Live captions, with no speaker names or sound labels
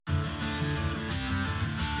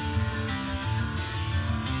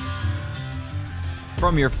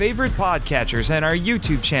From your favorite podcatchers and our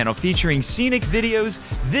YouTube channel featuring scenic videos,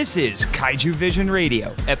 this is Kaiju Vision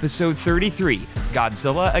Radio, Episode 33,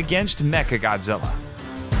 Godzilla against Mechagodzilla.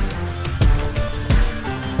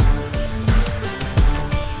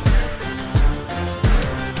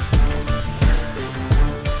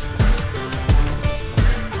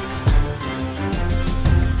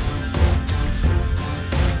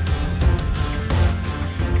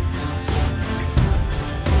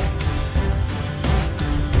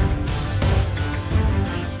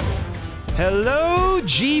 Hello,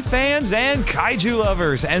 G-fans and kaiju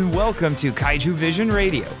lovers, and welcome to Kaiju Vision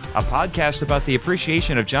Radio, a podcast about the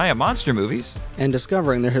appreciation of giant monster movies and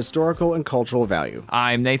discovering their historical and cultural value.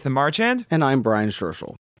 I'm Nathan Marchand. And I'm Brian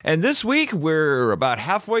Scherschel. And this week, we're about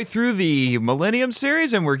halfway through the Millennium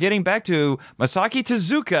series, and we're getting back to Masaki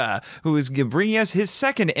Tezuka, who is bringing us his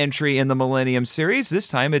second entry in the Millennium series. This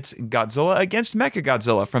time, it's Godzilla against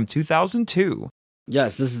Mechagodzilla from 2002.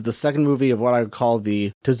 Yes, this is the second movie of what I would call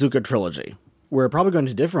the Tezuka trilogy. We're probably going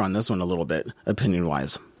to differ on this one a little bit,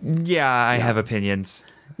 opinion-wise. Yeah, I have opinions.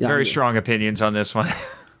 Very strong opinions on this one.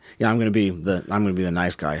 Yeah, I'm going to be the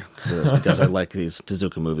nice guy to this because I like these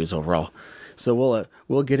Tezuka movies overall. So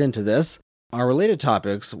we'll get into this. Our related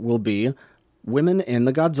topics will be women in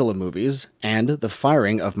the Godzilla movies and the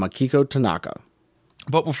firing of Makiko Tanaka.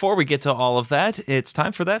 But before we get to all of that, it's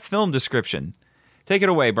time for that film description. Take it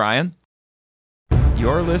away, Brian.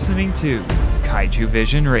 You're listening to Kaiju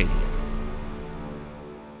Vision Radio.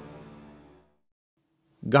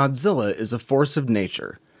 Godzilla is a force of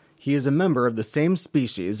nature. He is a member of the same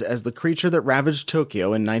species as the creature that ravaged Tokyo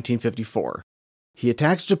in 1954. He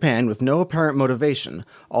attacks Japan with no apparent motivation,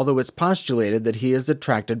 although it's postulated that he is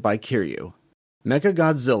attracted by Kiryu.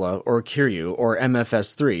 Mechagodzilla, or Kiryu, or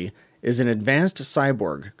MFS-3, is an advanced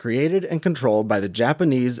cyborg created and controlled by the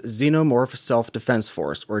Japanese Xenomorph Self-Defense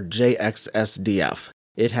Force, or JXSDF.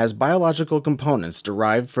 It has biological components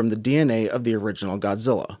derived from the DNA of the original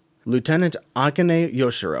Godzilla. Lieutenant Akane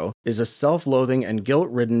Yoshiro is a self-loathing and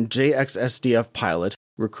guilt-ridden JXSDF pilot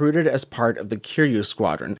recruited as part of the Kiryu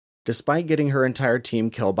Squadron, despite getting her entire team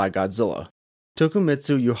killed by Godzilla.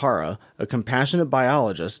 Tokumitsu Yuhara, a compassionate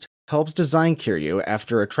biologist, helps design Kiryu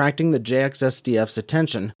after attracting the JXSDF's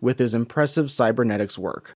attention with his impressive cybernetics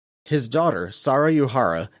work. His daughter, Sara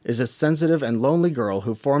Yuhara, is a sensitive and lonely girl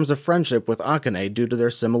who forms a friendship with Akane due to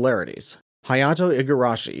their similarities. Hayato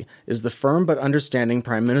Igarashi is the firm but understanding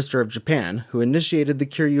Prime Minister of Japan who initiated the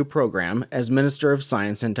Kiryu program as Minister of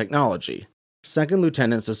Science and Technology. Second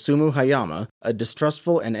Lieutenant Susumu Hayama, a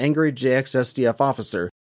distrustful and angry JXSDF officer,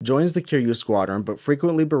 joins the Kiryu Squadron but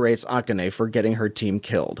frequently berates Akane for getting her team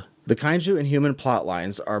killed. The kaiju and human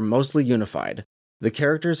plotlines are mostly unified. The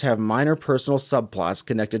characters have minor personal subplots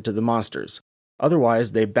connected to the monsters.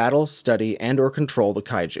 Otherwise, they battle, study, and/or control the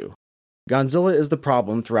kaiju. Godzilla is the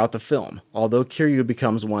problem throughout the film, although Kiryu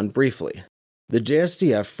becomes one briefly. The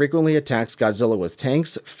JSDF frequently attacks Godzilla with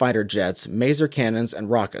tanks, fighter jets, maser cannons,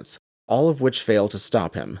 and rockets, all of which fail to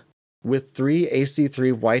stop him. With 3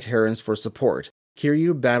 AC-3 White Herons for support,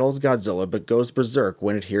 Kiryu battles Godzilla but goes berserk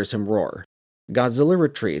when it hears him roar. Godzilla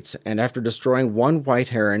retreats, and after destroying 1 White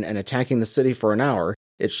Heron and attacking the city for an hour,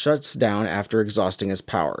 it shuts down after exhausting its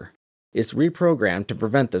power. It's reprogrammed to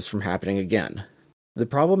prevent this from happening again. The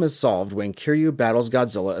problem is solved when Kiryu battles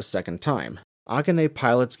Godzilla a second time. Akane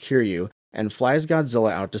pilots Kiryu and flies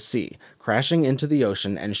Godzilla out to sea, crashing into the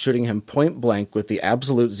ocean and shooting him point blank with the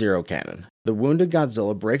Absolute Zero cannon. The wounded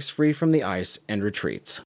Godzilla breaks free from the ice and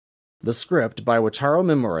retreats. The script by Wataru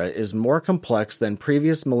Mimura is more complex than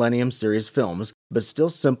previous Millennium series films, but still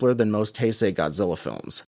simpler than most Heisei Godzilla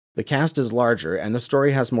films. The cast is larger and the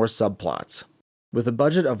story has more subplots. With a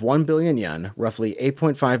budget of 1 billion yen, roughly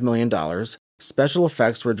 $8.5 million, special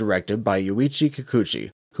effects were directed by Yuichi Kikuchi,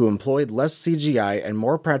 who employed less CGI and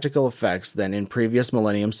more practical effects than in previous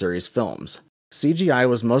Millennium series films. CGI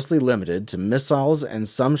was mostly limited to missiles and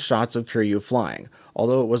some shots of Kiryu flying,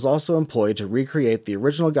 although it was also employed to recreate the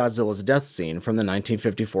original Godzilla's death scene from the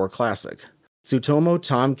 1954 classic. Tsutomu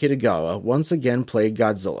Tom Kitagawa once again played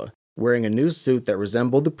Godzilla, wearing a new suit that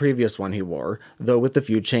resembled the previous one he wore, though with a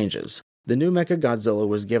few changes. The new Mechagodzilla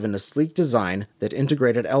was given a sleek design that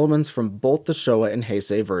integrated elements from both the Showa and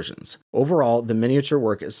Heisei versions. Overall, the miniature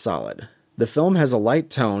work is solid. The film has a light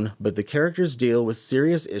tone, but the characters deal with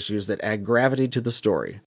serious issues that add gravity to the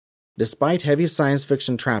story. Despite heavy science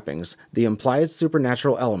fiction trappings, the implied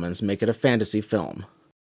supernatural elements make it a fantasy film.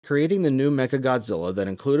 Creating the new Mechagodzilla that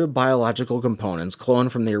included biological components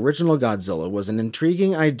cloned from the original Godzilla was an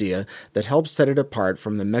intriguing idea that helped set it apart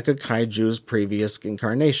from the Mecha Kaiju's previous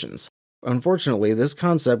incarnations. Unfortunately, this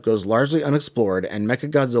concept goes largely unexplored and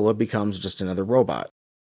Mechagodzilla becomes just another robot.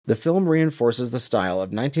 The film reinforces the style of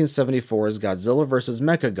 1974's Godzilla vs.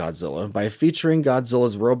 Mechagodzilla by featuring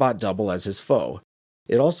Godzilla's robot double as his foe.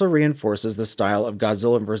 It also reinforces the style of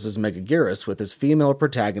Godzilla vs. Megaguirus with his female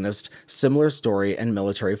protagonist, similar story, and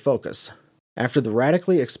military focus. After the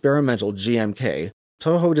radically experimental GMK,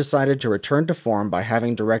 Toho decided to return to form by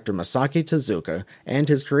having director Masaki Tezuka and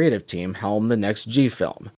his creative team helm the next G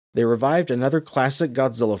film. They revived another classic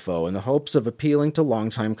Godzilla foe in the hopes of appealing to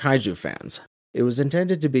longtime kaiju fans. It was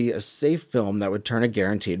intended to be a safe film that would turn a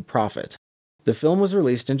guaranteed profit. The film was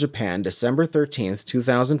released in Japan December 13,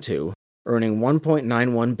 2002, earning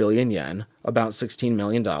 1.91 billion yen, about $16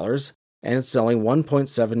 million, and selling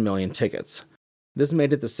 1.7 million tickets. This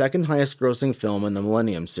made it the second highest grossing film in the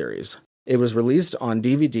Millennium series. It was released on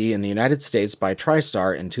DVD in the United States by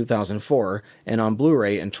TriStar in 2004 and on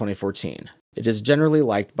Blu-ray in 2014. It is generally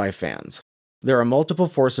liked by fans. There are multiple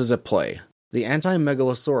forces at play. The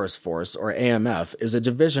Anti-Megalosaurus Force, or AMF, is a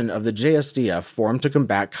division of the JSDF formed to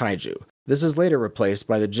combat kaiju. This is later replaced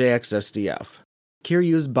by the JXSDF.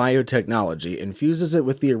 Kiryu's biotechnology infuses it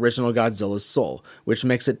with the original Godzilla's soul, which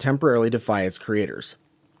makes it temporarily defy its creators.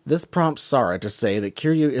 This prompts Sara to say that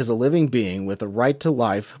Kiryu is a living being with a right to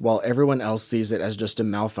life while everyone else sees it as just a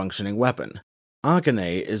malfunctioning weapon.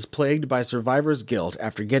 Akane is plagued by survivor's guilt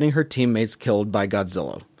after getting her teammates killed by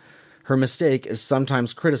Godzilla. Her mistake is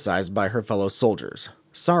sometimes criticized by her fellow soldiers.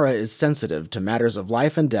 Sara is sensitive to matters of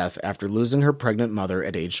life and death after losing her pregnant mother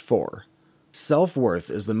at age 4. Self-worth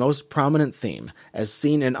is the most prominent theme, as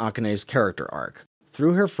seen in Akane's character arc.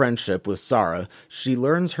 Through her friendship with Sara, she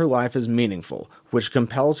learns her life is meaningful, which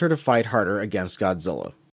compels her to fight harder against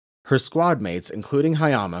Godzilla. Her squad mates, including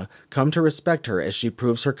Hayama, come to respect her as she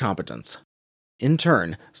proves her competence. In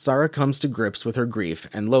turn, Sara comes to grips with her grief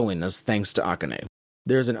and loneliness thanks to Akane.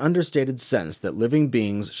 There's an understated sense that living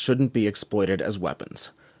beings shouldn't be exploited as weapons.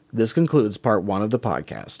 This concludes part 1 of the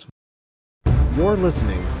podcast. You're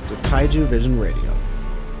listening to Kaiju Vision Radio.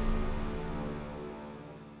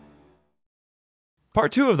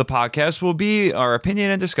 Part 2 of the podcast will be our opinion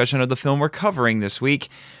and discussion of the film we're covering this week.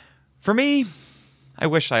 For me, I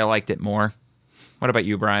wish I liked it more. What about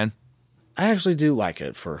you, Brian? I actually do like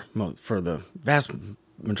it for the vast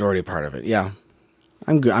majority part of it. Yeah,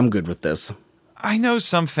 I'm good with this. I know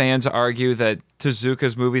some fans argue that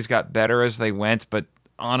Tezuka's movies got better as they went, but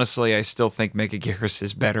honestly, I still think Megaguirus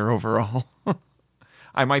is better overall.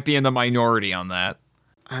 I might be in the minority on that.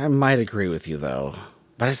 I might agree with you, though,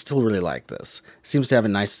 but I still really like this. It seems to have a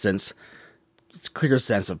nice sense, it's a clear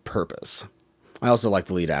sense of purpose. I also like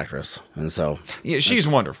the lead actress, and so... Yeah, she's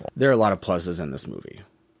wonderful. There are a lot of pluses in this movie.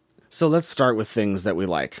 So let's start with things that we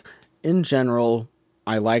like. In general,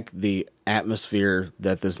 I like the atmosphere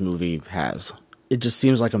that this movie has. It just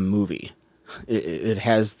seems like a movie. It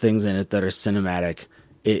has things in it that are cinematic.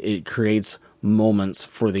 It creates moments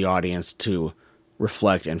for the audience to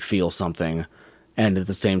reflect and feel something. And at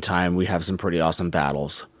the same time, we have some pretty awesome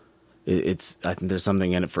battles. I think there's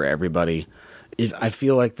something in it for everybody. I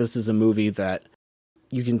feel like this is a movie that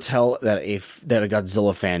you can tell that a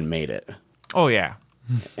Godzilla fan made it. Oh, yeah.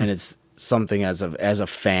 And it's something as a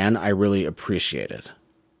fan, I really appreciate it.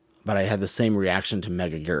 But I had the same reaction to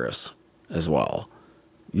Megaguirus as well.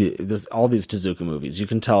 All these Tezuka movies, you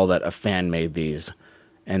can tell that a fan made these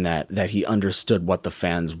and that he understood what the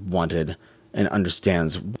fans wanted and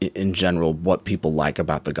understands in general what people like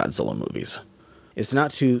about the Godzilla movies. It's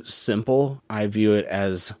not too simple. I view it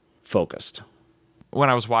as focused. When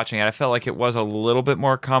I was watching it, I felt like it was a little bit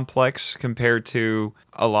more complex compared to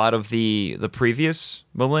a lot of the previous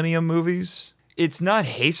Millennium movies. It's not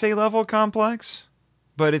Heisei level complex,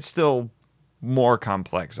 but it's still more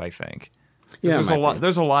complex, I think. Yeah,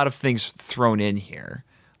 there's a lot of things thrown in here.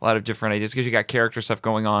 A lot of different ideas, because you got character stuff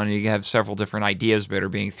going on, and you have several different ideas that are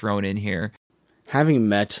being thrown in here. Having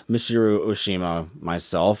met Michiru Oshima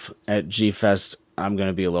myself at G-Fest, I'm going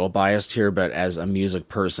to be a little biased here, but as a music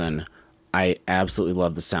person, I absolutely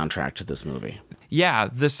love the soundtrack to this movie. Yeah,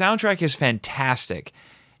 the soundtrack is fantastic.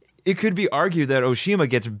 It could be argued that Oshima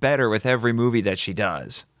gets better with every movie that she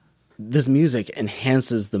does. This music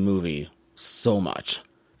enhances the movie so much.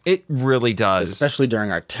 It really does. Especially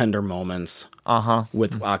during our tender moments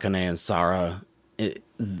with Akane and Sara.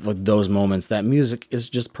 Those moments, that music is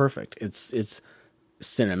just perfect. It's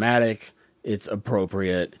cinematic, it's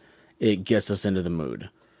appropriate, it gets us into the mood.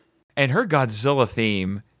 And her Godzilla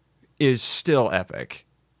theme is still epic.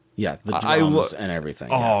 Yeah, the drums and everything.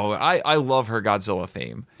 Oh, yeah. I love her Godzilla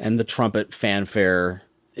theme. And the trumpet fanfare,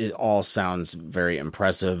 it all sounds very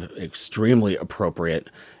impressive, extremely appropriate,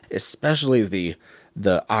 especially the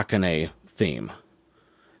Akane theme,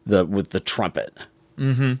 with the trumpet.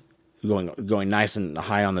 Mm-hmm. Going nice and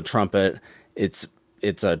high on the trumpet. It's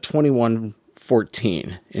It's a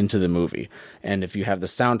 21:14 into the movie. And if you have the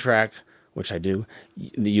soundtrack, which I do,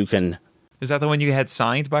 you can... Is that the one you had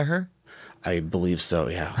signed by her? I believe so,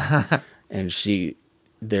 yeah. And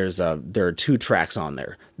there are 2 tracks on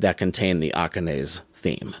there that contain the Akane's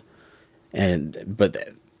theme. But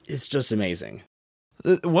it's just amazing.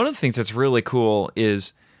 One of the things that's really cool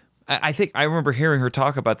is, I think I remember hearing her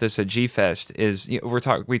talk about this at G-Fest, is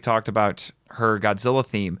we talked about her Godzilla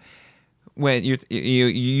theme when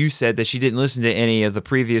you said that she didn't listen to any of the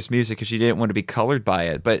previous music because she didn't want to be colored by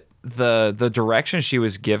it, but the direction she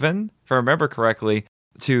was given, if I remember correctly,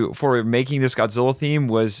 for making this Godzilla theme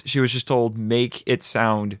was she was just told, make it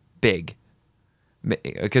sound big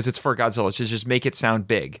because it's for Godzilla. She just make it sound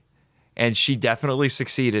big, and she definitely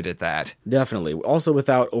succeeded at that. Definitely, also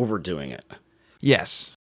without overdoing it.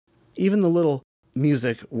 Yes. Even the little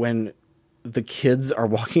music when the kids are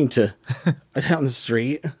walking down the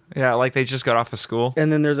street. Yeah, like they just got off of school.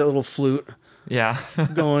 And then there's a little flute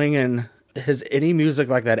going. And has any music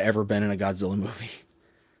like that ever been in a Godzilla movie?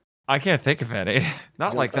 I can't think of any.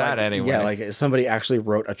 Not like that anyway. Yeah, like somebody actually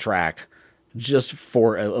wrote a track just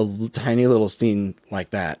for a tiny little scene like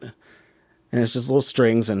that. And it's just little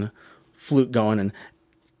strings and flute going. And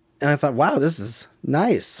I thought, wow, this is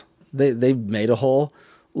nice. They made a whole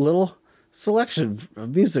little selection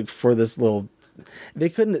of music for this little... They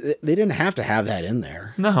didn't have to have that in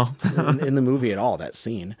there. No. in the movie at all, that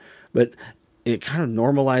scene. But it kind of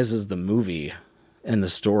normalizes the movie and the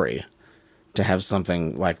story to have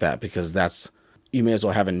something like that, because you may as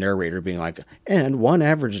well have a narrator being like, and one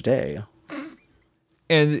average day.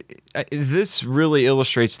 And this really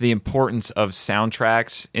illustrates the importance of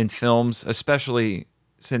soundtracks in films, especially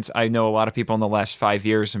since I know a lot of people in the last 5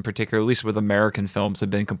 years in particular, at least with American films, have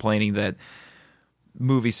been complaining that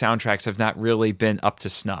movie soundtracks have not really been up to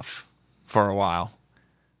snuff for a while.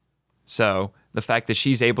 So the fact that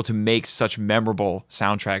she's able to make such memorable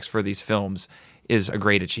soundtracks for these films is a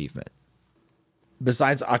great achievement.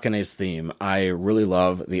 Besides Akane's theme, I really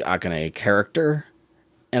love the Akane character,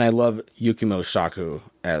 and I love Yukimo Shaku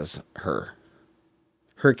as her.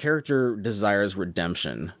 Her character desires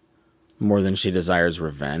redemption more than she desires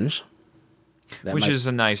revenge. Which is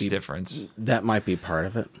a nice difference. That might be part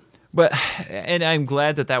of it. And I'm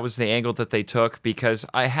glad that was the angle that they took, because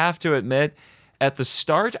I have to admit, at the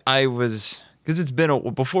start, because it's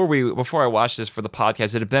been before I watched this for the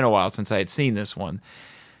podcast, it had been a while since I had seen this one.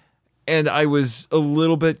 And I was a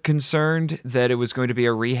little bit concerned that it was going to be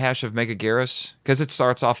a rehash of Megaguirus, because it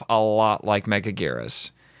starts off a lot like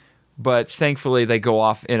Megaguirus. But thankfully, they go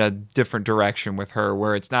off in a different direction with her,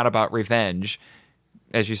 where it's not about revenge.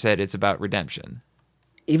 As you said, it's about redemption.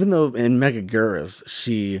 Even though in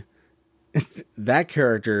Megaguirus, that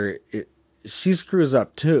character, she screws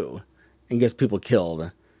up too and gets people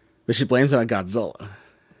killed, but she blames it on Godzilla.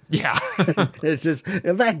 Yeah. It's just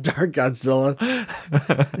that dark Godzilla.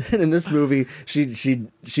 And in this movie,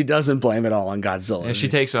 she doesn't blame it all on Godzilla. And she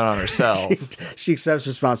takes it on herself. She accepts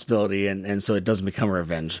responsibility, and so it doesn't become a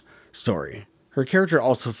revenge story. Her character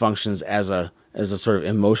also functions as a sort of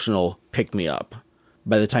emotional pick-me-up.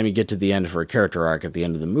 By the time you get to the end of her character arc at the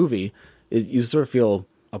end of the movie, you sort of feel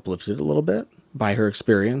uplifted a little bit by her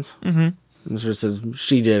experience. Mm-hmm. And sort of says,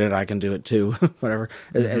 she did it, I can do it too. Whatever.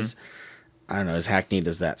 Mm-hmm. I don't know, as hackneyed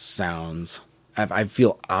as that sounds, I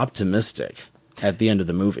feel optimistic at the end of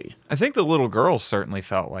the movie. I think the little girl certainly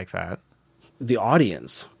felt like that. The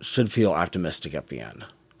audience should feel optimistic at the end.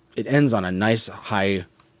 It ends on a nice high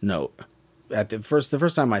note. The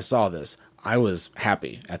first time I saw this, I was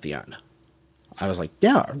happy at the end. I was like,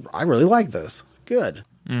 yeah, I really like this. Good.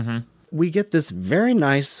 Mm-hmm. We get this very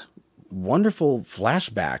nice, wonderful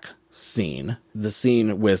flashback scene. The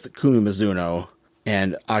scene with Kumi Mizuno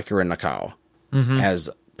and Akira Nakao as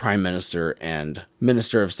Prime Minister and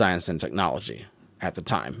Minister of Science and Technology at the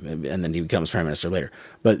time. And then he becomes Prime Minister later.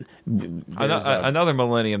 But another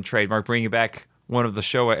Millennium trademark, bringing back one of the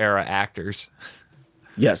Showa era actors.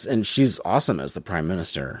 Yes, and she's awesome as the Prime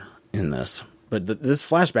Minister in this. But this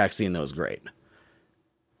flashback scene, though, is great.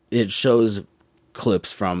 It shows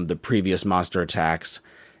clips from the previous monster attacks,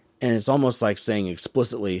 and it's almost like saying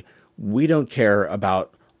explicitly, we don't care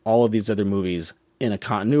about all of these other movies in a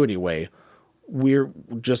continuity way. We're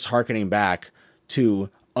just hearkening back to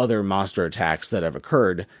other monster attacks that have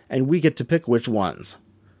occurred, and we get to pick which ones.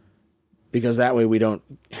 Because that way we don't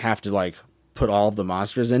have to put all of the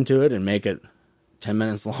monsters into it and make it 10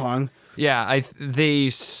 minutes long. Yeah, they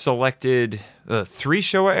selected 3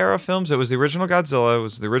 Showa era films. It was the original Godzilla, it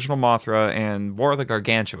was the original Mothra, and War of the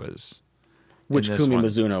Gargantuas. Which Kumi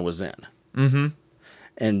Mizuno was in. Mm-hmm.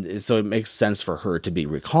 And so it makes sense for her to be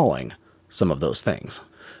recalling some of those things.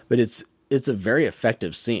 But it's a very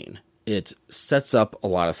effective scene. It sets up a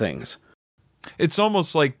lot of things. It's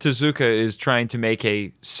almost like Tezuka is trying to make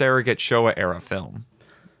a surrogate Showa era film.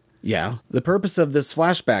 Yeah. The purpose of this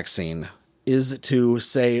flashback scene is to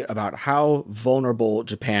say about how vulnerable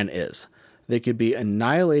Japan is. They could be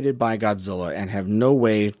annihilated by Godzilla and have no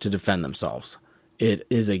way to defend themselves. It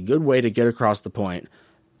is a good way to get across the point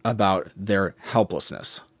about their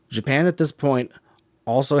helplessness. Japan at this point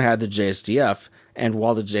also had the JSDF, and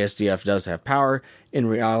while the JSDF does have power, in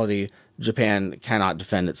reality, Japan cannot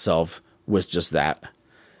defend itself with just that,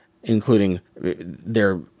 including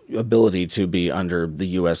their ability to be under the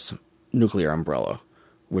U.S. nuclear umbrella,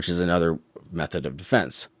 which is another method of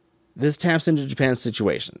defense. This taps into Japan's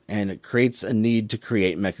situation, and it creates a need to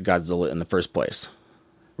create Mechagodzilla in the first place,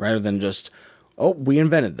 rather than just, oh, we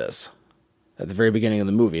invented this at the very beginning of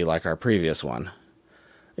the movie, like our previous one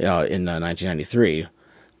in 1993.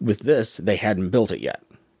 With this, they hadn't built it yet.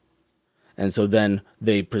 And so then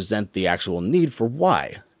they present the actual need for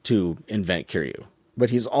why to invent Kiryu. But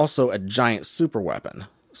he's also a giant super weapon,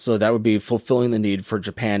 so that would be fulfilling the need for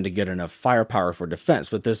Japan to get enough firepower for defense.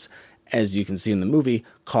 But this, as you can see in the movie,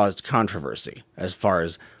 caused controversy as far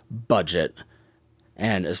as budget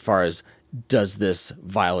and as far as, does this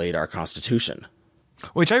violate our Constitution?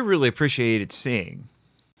 Which I really appreciated seeing.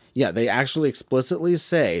 Yeah, they actually explicitly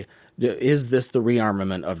say, is this the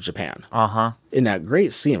rearmament of Japan? Uh-huh. In that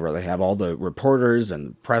great scene where they have all the reporters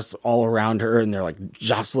and press all around her and they're like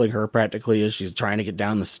jostling her practically as she's trying to get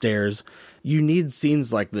down the stairs. You need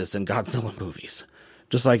scenes like this in Godzilla movies.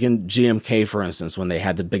 Just like in GMK, for instance, when they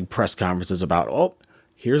had the big press conferences about, oh,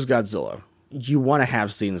 here's Godzilla. You want to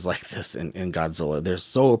have scenes like this in Godzilla. They're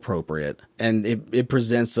so appropriate. And it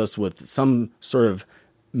presents us with some sort of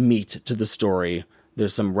meat to the story.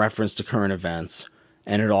 There's some reference to current events.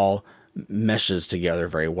 And it all meshes together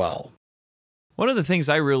very well. One of the things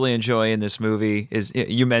I really enjoy in this movie is,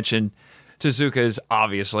 you mentioned Tezuka is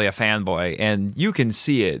obviously a fanboy, and you can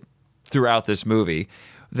see it throughout this movie.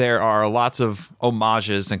 There are lots of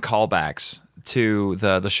homages and callbacks to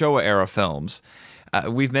the Showa era films.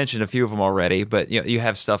 We've mentioned a few of them already, but you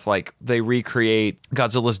have stuff like they recreate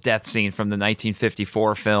Godzilla's death scene from the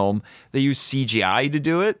 1954 film. They use CGI to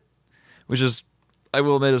do it, which is, I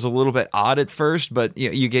will admit, is a little bit odd at first, but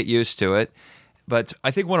you get used to it. But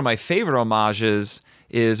I think one of my favorite homages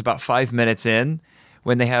is about 5 minutes in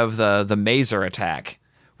when they have the Maser attack,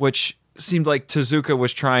 which seemed like Tezuka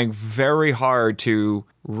was trying very hard to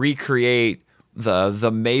recreate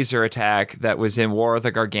the Maser attack that was in War of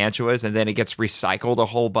the Gargantuas, and then it gets recycled a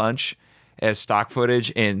whole bunch as stock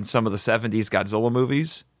footage in some of the 70s Godzilla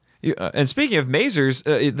movies. And speaking of Masers,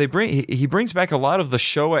 he brings back a lot of the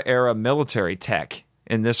Showa era military tech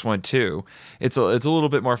in this one too. It's a little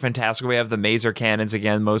bit more fantastical. We have the Maser cannons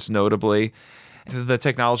again, most notably. The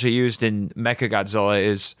technology used in Mechagodzilla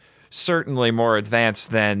is certainly more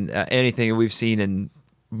advanced than anything we've seen in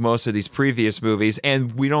most of these previous movies,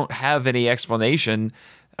 and we don't have any explanation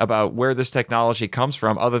about where this technology comes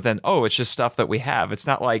from other than, oh, it's just stuff that we have. It's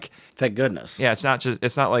not like, thank goodness. Yeah, it's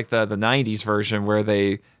not like the 90s version where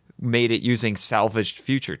they made it using salvaged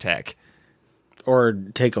future tech. Or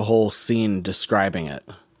take a whole scene describing it.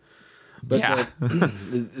 But yeah.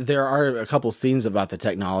 There are a couple scenes about the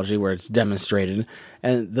technology where it's demonstrated,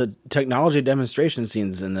 and the technology demonstration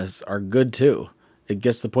scenes in this are good too. It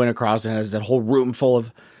gets the point across and has that whole room full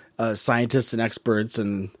of scientists and experts,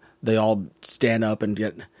 and they all stand up and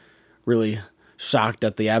get really shocked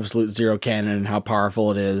at the Absolute Zero cannon and how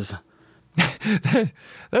powerful it is.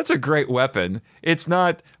 That's a great weapon. It's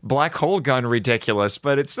not black hole gun ridiculous,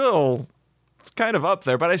 but it's kind of up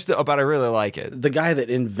there, but I really like it. The guy that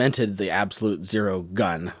invented the Absolute Zero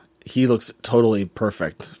gun, he looks totally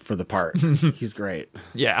perfect for the part. He's great.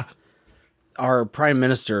 Yeah. Our prime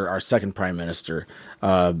minister, our second prime minister,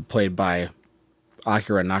 played by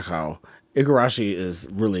Akira Nakao, Igarashi is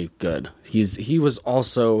really good. He was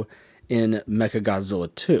also in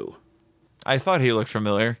Mechagodzilla 2. I thought he looked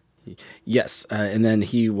familiar. Yes, and then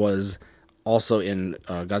he was also in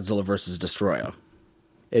Godzilla vs. Destoroyah.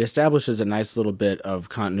 It establishes a nice little bit of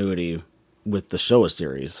continuity with the Showa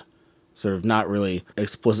series, sort of not really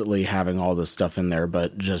explicitly having all this stuff in there,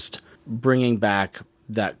 but just bringing back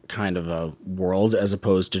that kind of a world as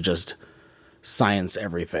opposed to just science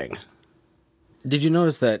everything. Did you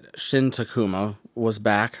notice that Shin Takuma was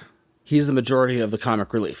back? He's the majority of the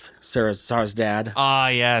comic relief, Sarah's dad. Ah,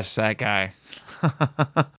 yes, that guy.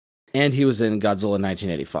 And he was in Godzilla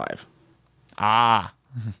 1985. Ah.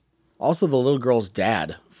 Also, the little girl's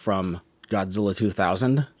dad from Godzilla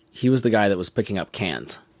 2000, he was the guy that was picking up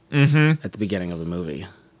cans at the beginning of the movie.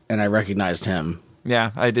 And I recognized him.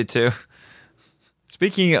 Yeah, I did too.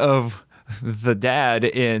 Speaking of the dad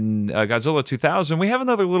in Godzilla 2000, we have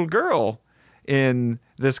another little girl in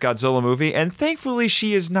this Godzilla movie, and thankfully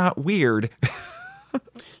she is not weird.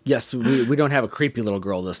 Yes, we don't have a creepy little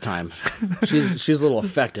girl this time. She's a little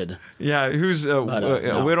affected. Yeah, who's no.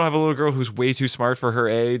 we don't have a little girl who's way too smart for her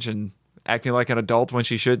age and acting like an adult when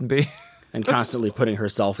she shouldn't be. And constantly putting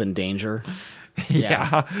herself in danger.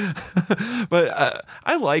 Yeah. But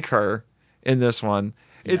I like her in this one.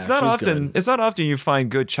 It's not often you find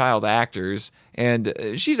good child actors, and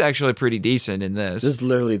she's actually pretty decent in this. This is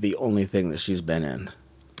literally the only thing that she's been in.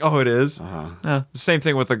 Oh, it is? Same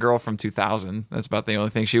thing with the girl from 2000. That's about the only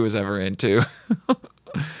thing she was ever in, too.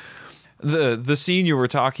 The scene you were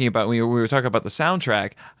talking about when we were talking about the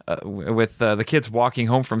soundtrack with the kids walking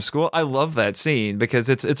home from school, I love that scene because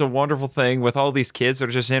it's a wonderful thing with all these kids that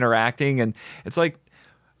are just interacting, and it's like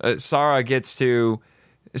Sarah gets to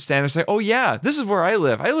stand there and say, "Oh yeah, this is where I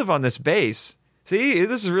live. I live on this base. See,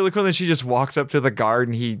 this is really cool." And she just walks up to the guard,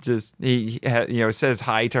 and he says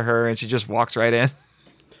hi to her, and she just walks right in.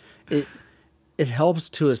 It helps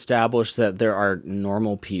to establish that there are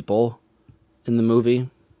normal people in the movie,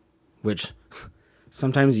 which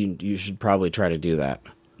sometimes you should probably try to do that.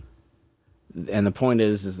 And the point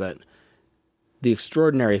is that the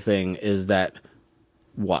extraordinary thing is that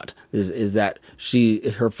is that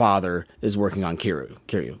her father is working on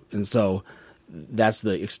Kiryu. And so that's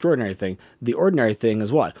the extraordinary thing. The ordinary thing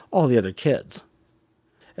is what? All the other kids.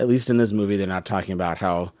 At least in this movie, they're not talking about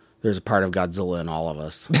how there's a part of Godzilla in all of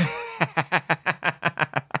us.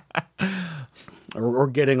 or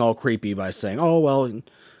getting all creepy by saying, "Oh, well,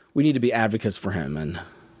 we need to be advocates for him," and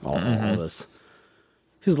all this.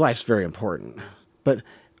 His life's very important. But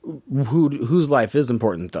whose life is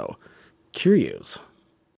important, though? Kiryu's.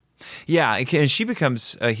 Yeah, and she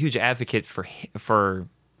becomes a huge advocate for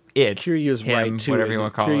it. Kiryu's right to whatever you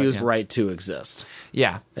want to call Kiryu's it. right to exist.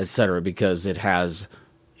 Yeah, etc. Because it has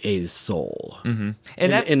a soul, and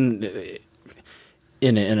in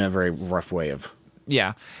a very rough way of.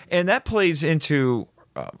 Yeah, and that plays into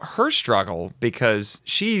her struggle because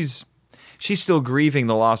she's still grieving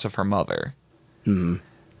the loss of her mother. Mm-hmm.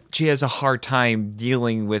 She has a hard time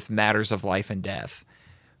dealing with matters of life and death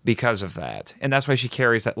because of that, and that's why she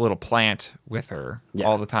carries that little plant with her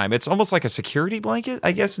all the time. It's almost like a security blanket,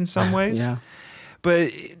 I guess, in some ways. Yeah,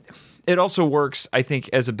 but it also works, I think,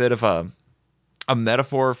 as a bit of a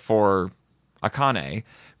metaphor for Akane,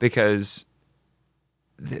 because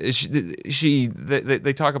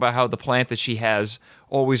they talk about how the plant that she has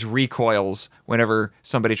always recoils whenever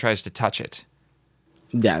somebody tries to touch it.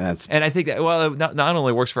 Yeah, and I think that not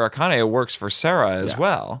only works for Akane, it works for Sarah as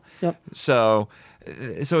well. Yep. So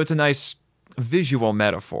it's a nice visual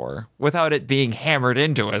metaphor without it being hammered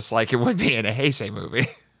into us like it would be in a Heisei movie.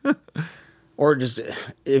 Or just,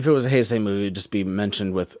 if it was a Heisei movie, it'd just be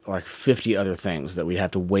mentioned with like 50 other things that we'd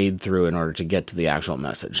have to wade through in order to get to the actual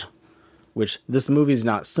message. Which this movie's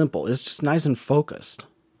not simple. It's just nice and focused.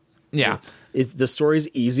 Yeah. The story's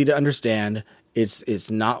easy to understand.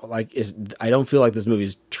 It's not like... I don't feel like this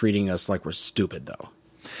movie's treating us like we're stupid, though.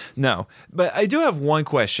 No. But I do have one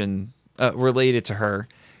question related to her.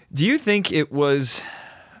 Do you think it was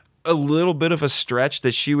a little bit of a stretch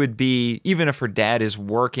that she would be, even if her dad is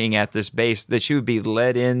working at this base, that she would be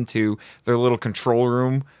led into their little control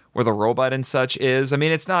room where the robot and such is? I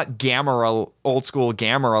mean, it's not Gamera, old school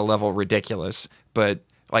Gamera level ridiculous, but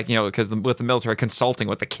like, because with the military consulting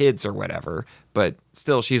with the kids or whatever, but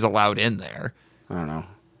still she's allowed in there. I don't know.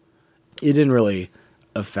 It didn't really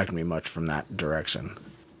affect me much from that direction.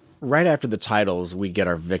 Right after the titles, we get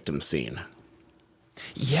our victim scene.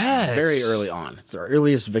 Yes. Very early on. It's our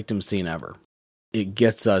earliest victim scene ever. It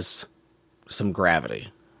gets us some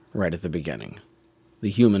gravity right at the beginning. The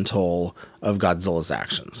human toll of Godzilla's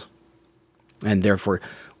actions. And therefore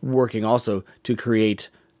working also to create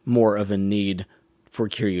more of a need for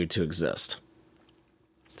Kiryu to exist.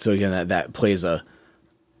 So again, that plays a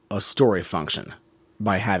story function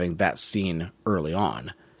by having that scene early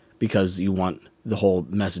on. Because you want the whole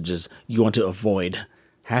messages, you want to avoid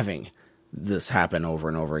having this happen over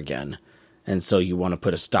and over again. And so you want to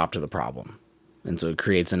put a stop to the problem. And so it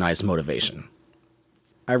creates a nice motivation.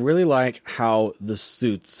 I really like how the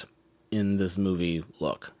suits in this movie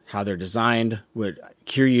look. How they're designed with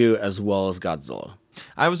Kiryu as well as Godzilla.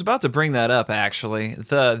 I was about to bring that up, actually.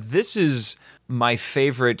 This is my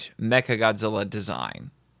favorite Mechagodzilla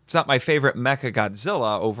design. It's not my favorite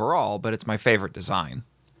Mechagodzilla overall, but it's my favorite design.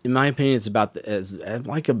 In my opinion, it's about the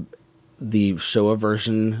Showa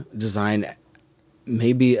version design,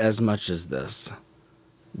 maybe as much as this.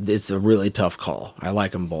 It's a really tough call. I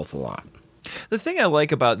like them both a lot. The thing I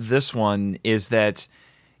like about this one is that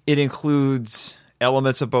it includes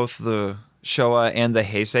elements of both the Showa and the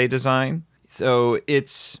Heisei design. So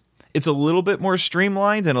it's a little bit more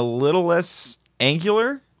streamlined and a little less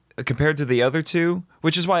angular compared to the other two,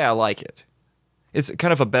 which is why I like it. It's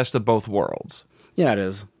kind of a best of both worlds. Yeah, it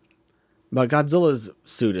is. But Godzilla's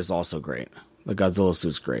suit is also great. The Godzilla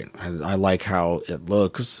suit's great. I like how it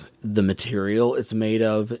looks. The material it's made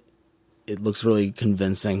of, it looks really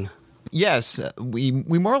convincing. Yes, we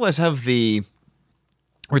more or less have the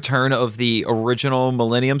return of the original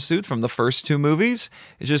Millennium suit from the first two movies.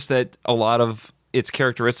 It's just that a lot of its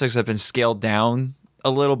characteristics have been scaled down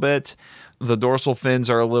a little bit. The dorsal fins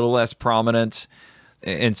are a little less prominent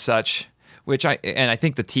and such, I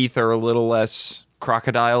think the teeth are a little less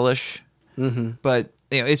crocodile-ish. Mm-hmm. But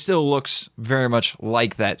it still looks very much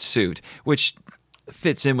like that suit, which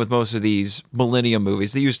fits in with most of these Millennium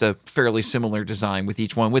movies. They used a fairly similar design with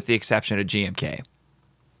each one, with the exception of GMK.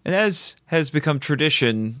 And as has become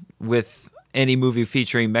tradition with any movie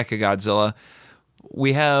featuring Mechagodzilla,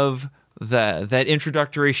 we have that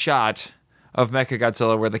introductory shot of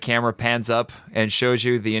Mechagodzilla where the camera pans up and shows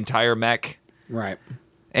you the entire mech. Right.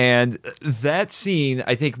 And that scene,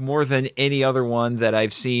 I think more than any other one that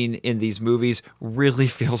I've seen in these movies, really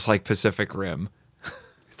feels like Pacific Rim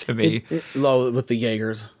to me. Low with the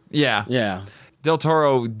Jaegers. Yeah. Yeah. Del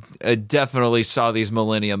Toro definitely saw these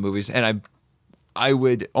Millennium movies, and I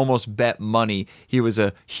would almost bet money he was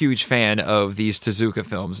a huge fan of these Tezuka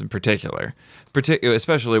films in particular,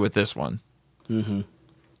 especially with this one. Mm-hmm.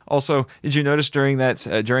 Also, did you notice during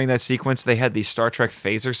that sequence they had the Star Trek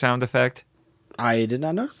phaser sound effect? I did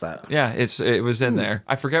not notice that. Yeah, it was in there.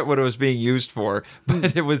 I forget what it was being used for,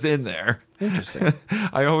 but it was in there. Interesting.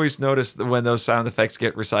 I always notice when those sound effects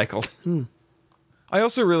get recycled. I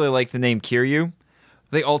also really like the name Kiryu.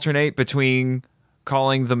 They alternate between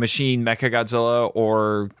calling the machine Mechagodzilla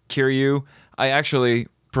or Kiryu. I actually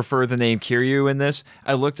prefer the name Kiryu in this.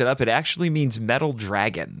 I looked it up. It actually means metal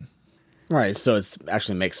dragon. Right, so it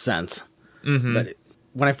actually makes sense. Mm-hmm. But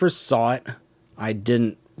when I first saw it, I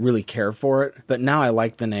didn't really care for it, but now I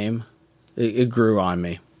like the name. It grew on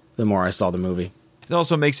me the more I saw the movie. It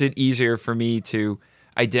also makes it easier for me to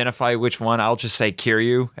identify which one. I'll just say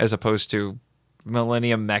Kiryu as opposed to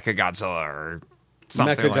Millennium Mechagodzilla or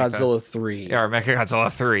something Mechagodzilla like that. 3. Yeah, or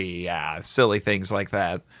Mechagodzilla 3. Yeah, silly things like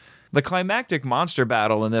that. The climactic monster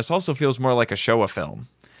battle in this also feels more like a Showa film.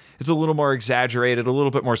 It's a little more exaggerated, a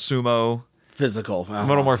little bit more sumo. Physical. A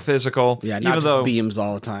little more physical. Yeah, not just beams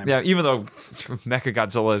all the time. Yeah, even though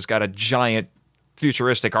Mechagodzilla has got a giant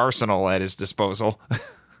futuristic arsenal at his disposal.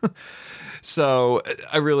 So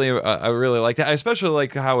I really like that. I especially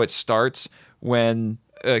like how it starts when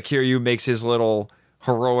Kiryu makes his little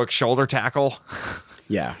heroic shoulder tackle.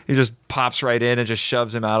 Yeah. He just pops right in and just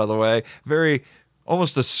shoves him out of the way.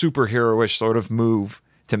 Almost a superhero-ish sort of move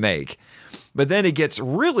to make. But then it gets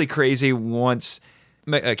really crazy once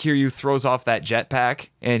Kiryu throws off that jetpack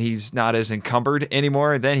and he's not as encumbered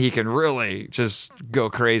anymore. Then he can really just go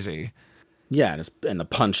crazy. Yeah, and the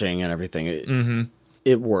punching and everything.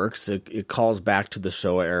 It works. It calls back to the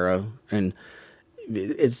Showa era, and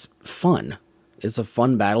it's fun. It's a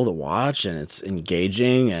fun battle to watch, and it's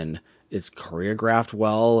engaging, and it's choreographed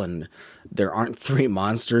well, and there aren't three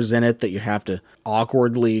monsters in it that you have to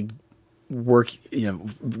awkwardly work,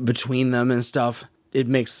 between them and stuff. It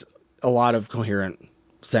makes a lot of coherent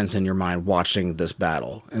sense in your mind watching this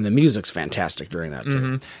battle, and the music's fantastic during that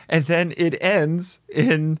too. And then it ends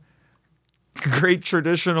in great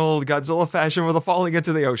traditional Godzilla fashion with a falling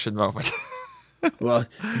into the ocean moment. Well,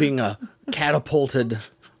 being catapulted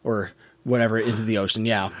or whatever into the ocean.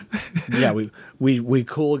 Yeah. We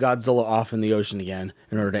cool Godzilla off in the ocean again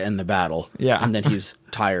in order to end the battle. Yeah. And then he's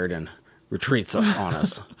tired and retreats on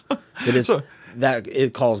us.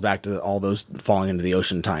 It calls back to all those falling into the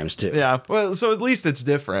ocean times too. Yeah. Well, so at least it's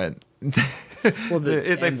different. Well,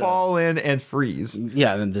 they fall in and freeze.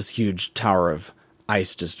 Yeah. And then this huge tower of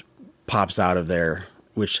ice just pops out of there,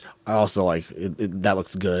 which I also like. That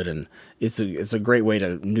looks good, and it's a great way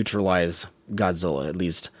to neutralize Godzilla at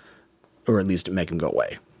least make him go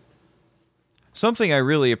away. Something I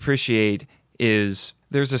really appreciate is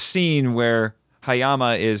there's a scene where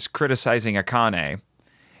Hayama is criticizing Akane,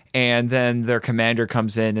 and then their commander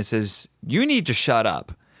comes in and says, "You need to shut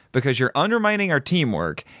up because you're undermining our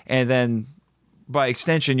teamwork, and then by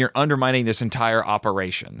extension, you're undermining this entire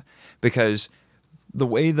operation because the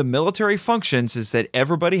way the military functions is that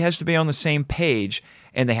everybody has to be on the same page,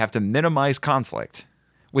 and they have to minimize conflict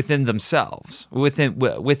within themselves,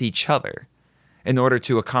 with each other, in order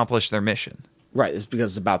to accomplish their mission." Right, it's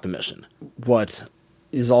because it's about the mission. What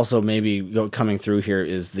is also maybe coming through here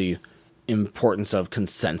is the importance of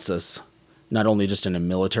consensus not only just in a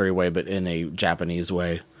military way, but in a Japanese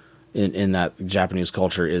way. In that Japanese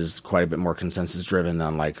culture is quite a bit more consensus driven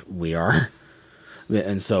than like we are.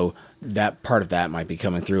 And so that part of that might be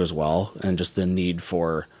coming through as well. And just the need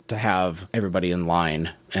to have everybody in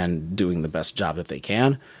line and doing the best job that they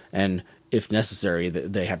can. And if necessary,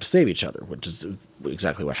 they have to save each other, which is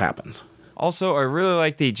exactly what happens. Also, I really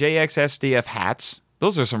like the JXSDF hats.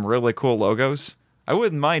 Those are some really cool logos. I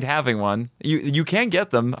wouldn't mind having one. You can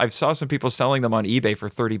get them. I saw some people selling them on eBay for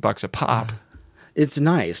 $30 a pop. It's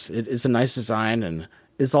nice. It's a nice design, and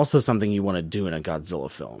it's also something you want to do in a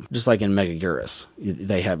Godzilla film. Just like in Megaguirus,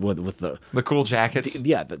 they have with the cool jackets.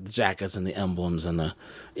 The jackets and the emblems and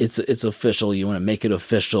it's official. You want to make it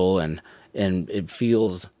official, and it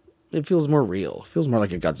feels more real. It feels more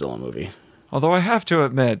like a Godzilla movie. Although I have to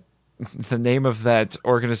admit, the name of that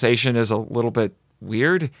organization is a little bit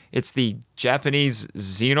weird. It's the Japanese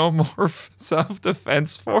Xenomorph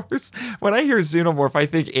Self-Defense Force. When I hear Xenomorph, I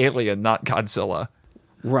think Alien, not Godzilla.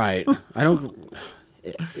 Right.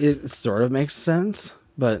 It sort of makes sense,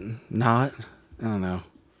 but not. I don't know.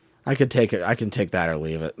 I could take it. I can take that or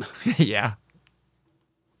leave it. Yeah.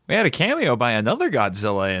 We had a cameo by another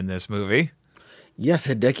Godzilla in this movie. Yes,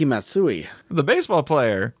 Hideki Matsui. The baseball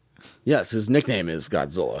player. Yes, his nickname is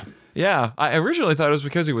Godzilla. Yeah, I originally thought it was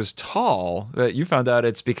because he was tall, but you found out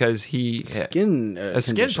it's because he a skin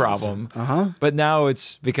problem. But now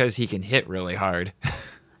it's because he can hit really hard.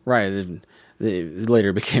 Right. It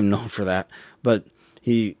later became known for that. But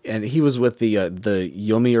he was with the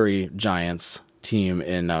Yomiuri Giants team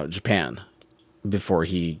in Japan before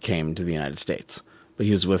he came to the United States. But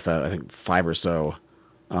he was with I think 5 or so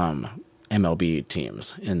MLB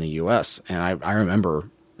teams in the U.S. And I remember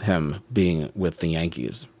him being with the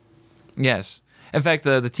Yankees. Yes. In fact,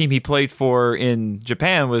 the team he played for in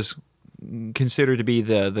Japan was considered to be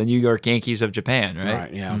the New York Yankees of Japan, right?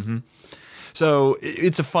 Right, yeah. Mm-hmm. So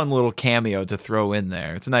it's a fun little cameo to throw in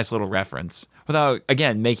there. It's a nice little reference without,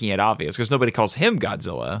 again, making it obvious because nobody calls him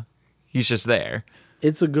Godzilla. He's just there.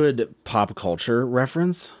 It's a good pop culture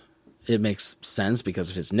reference. It makes sense because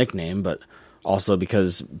of his nickname, but also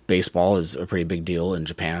because baseball is a pretty big deal in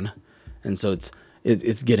Japan. And so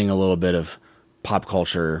it's getting a little bit of pop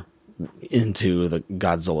culture into the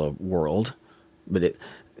Godzilla world, but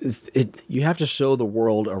you have to show the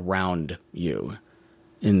world around you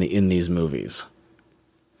in these movies,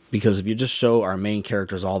 because if you just show our main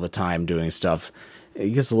characters all the time doing stuff, it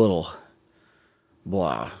gets a little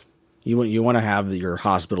blah. You want to have your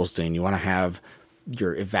hospital scene, you want to have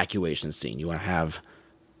your evacuation scene, you want to have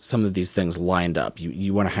some of these things lined up.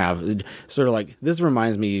 You want to have sort of like this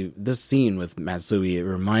scene with Matsui. It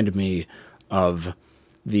reminded me of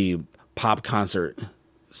the pop concert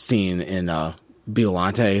scene in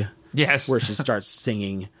Biollante. Yes. Where she starts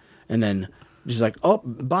singing and then she's like, "Oh,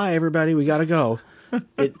 bye everybody, we got to go."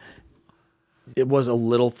 It was a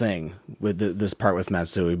little thing with this part with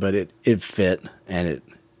Matsui, but it fit and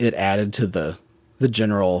it added to the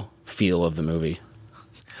general feel of the movie.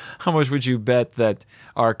 How much would you bet that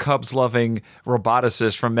our Cubs-loving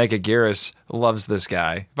roboticist from Megaguirus loves this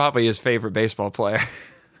guy? Probably his favorite baseball player.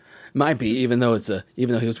 Might be, even though he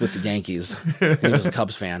was with the Yankees and he was a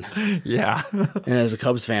Cubs fan. Yeah. And as a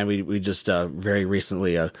Cubs fan, we just very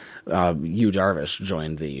recently Yu Darvish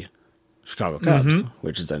joined the Chicago Cubs,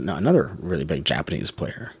 which is another really big Japanese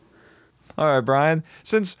player. All right, Brian,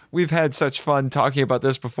 since we've had such fun talking about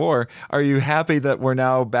this before, are you happy that we're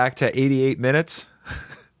now back to 88 minutes?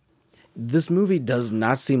 This movie does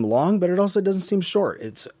not seem long, but it also doesn't seem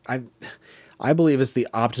short. I believe it's the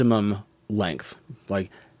optimum length,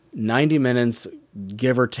 like 90 minutes,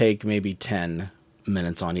 give or take maybe 10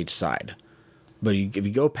 minutes on each side. But if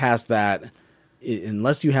you go past that,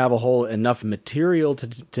 unless you have enough material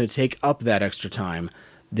to take up that extra time,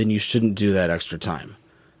 then you shouldn't do that extra time.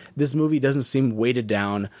 This movie doesn't seem weighted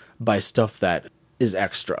down by stuff that is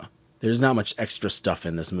extra. There's not much extra stuff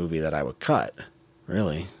in this movie that I would cut,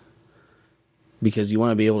 really. Because you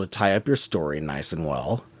want to be able to tie up your story nice and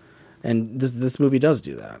well. And this movie does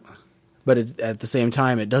do that. But at the same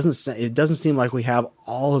time, it doesn't seem like we have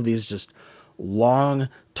all of these just long,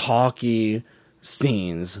 talky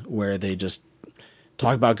scenes where they just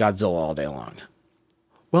talk about Godzilla all day long.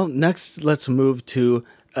 Well, next, let's move to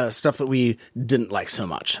stuff that we didn't like so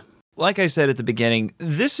much. Like I said at the beginning,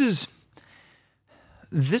 this is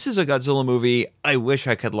a Godzilla movie I wish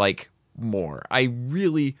I could like more. I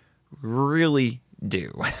really, really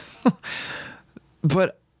do.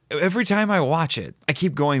 But every time I watch it, I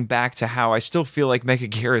keep going back to how I still feel like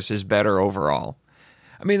Megaguirus is better overall.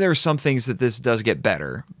 I mean, there are some things that this does get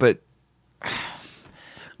better, but...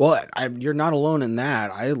 Well, you're not alone in that.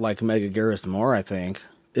 I like Megaguirus more, I think.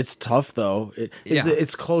 It's tough though.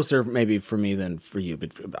 It's closer maybe for me than for you,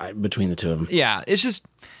 but between the two of them. Yeah, it's just,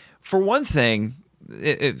 for one thing,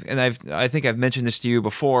 and I think I've mentioned this to you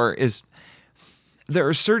before, is there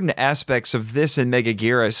are certain aspects of this and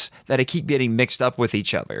Megaguirus that I keep getting mixed up with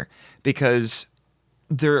each other, because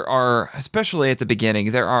there are, especially at the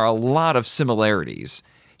beginning, there are a lot of similarities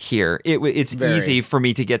here. It's easy for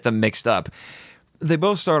me to get them mixed up. They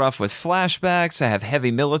both start off with flashbacks. I have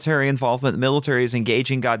heavy military involvement. The military is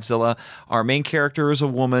engaging Godzilla. Our main character is a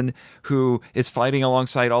woman who is fighting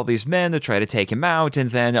alongside all these men to try to take him out,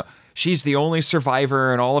 and then she's the only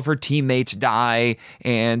survivor, and all of her teammates die,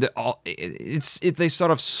 and they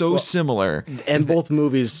start off so similar. And both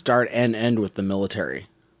movies start and end with the military.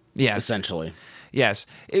 Yes. Essentially. Yes.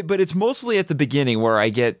 But it's mostly at the beginning where I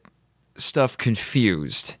get stuff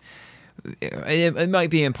confused. It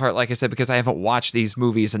might be in part, like I said, because I haven't watched these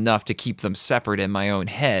movies enough to keep them separate in my own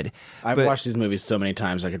head. I've watched these movies so many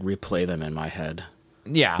times I could replay them in my head.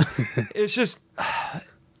 Yeah. It's just...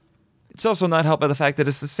 It's also not helped by the fact that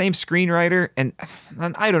it's the same screenwriter, and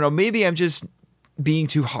I don't know, maybe I'm just being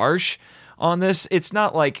too harsh on this. It's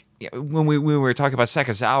not like when we were talking about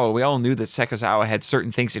Sekizawa, we all knew that Sekizawa had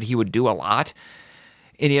certain things that he would do a lot,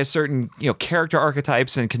 and he has certain character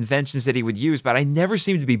archetypes and conventions that he would use, but I never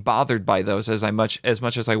seemed to be bothered by those as much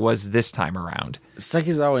as I was this time around.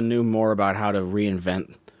 Sekizawa knew more about how to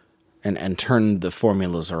reinvent and turn the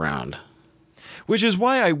formulas around. Which is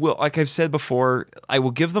why I will, like I've said before, I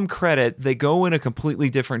will give them credit. They go in a completely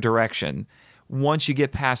different direction once you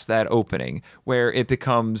get past that opening, where it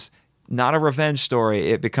becomes not a revenge story,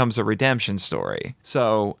 it becomes a redemption story.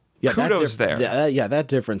 So kudos there. That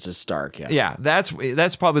difference is stark. Yeah, that's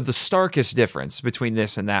probably the starkest difference between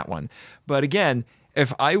this and that one. But again,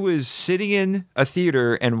 if I was sitting in a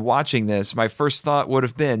theater and watching this, my first thought would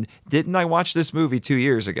have been, didn't I watch this movie 2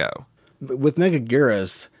 years ago? With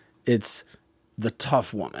Megaguirus, it's the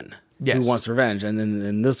tough woman who wants revenge, and then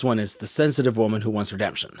in this one is the sensitive woman who wants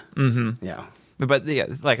redemption. Mm-hmm. Yeah. But yeah,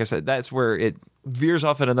 like I said, that's where it veers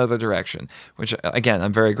off in another direction, which again,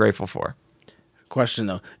 I'm very grateful for. Question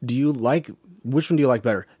though, which one do you like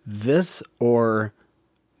better, this or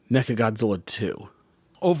Mechagodzilla 2?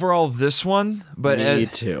 Overall, this one, but Me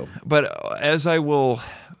too. But as I will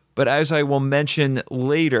mention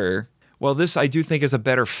later, well, this I do think is a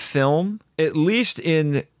better film. At least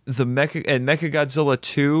in the Mechagodzilla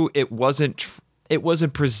 2, it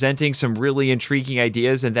wasn't presenting some really intriguing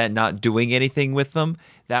ideas and then not doing anything with them.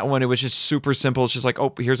 That one, it was just super simple. It's just like,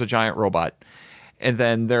 oh, here's a giant robot. And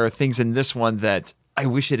then there are things in this one that I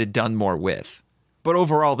wish it had done more with. But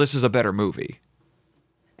overall, this is a better movie.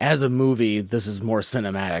 As a movie, this is more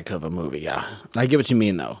cinematic of a movie, yeah. I get what you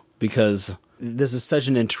mean, though, because this is such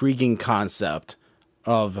an intriguing concept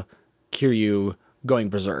of Kiryu going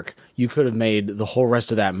berserk. You could have made the whole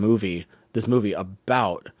rest of this movie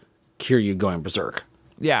about Kiryu going berserk.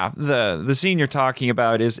 Yeah, the scene you're talking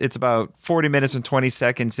about it's about 40 minutes and 20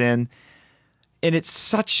 seconds in, and it's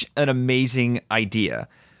such an amazing idea.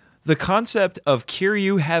 The concept of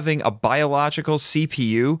Kiryu having a biological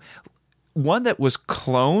CPU, one that was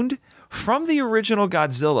cloned from the original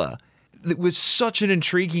Godzilla, it was such an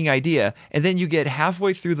intriguing idea. And then you get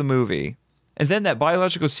halfway through the movie, and then that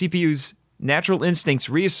biological CPU's natural instincts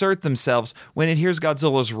reassert themselves when it hears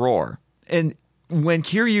Godzilla's roar. And when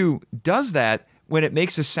Kiryu does that, when it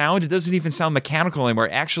makes a sound, it doesn't even sound mechanical anymore.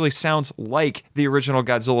 It actually sounds like the original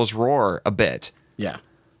Godzilla's roar a bit. Yeah.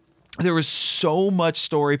 There was so much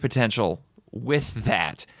story potential with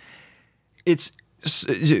that. It's,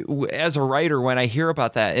 as a writer, when I hear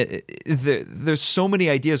about that, there's so many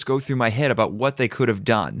ideas go through my head about what they could have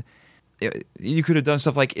done. You could have done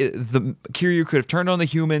stuff like the Kiryu could have turned on the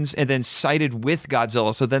humans and then sided with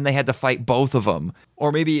Godzilla, so then they had to fight both of them.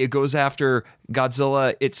 Or maybe it goes after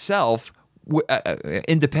Godzilla itself,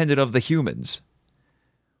 independent of the humans.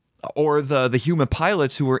 Or the human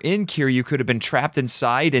pilots who were in Kiryu could have been trapped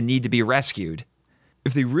inside and need to be rescued.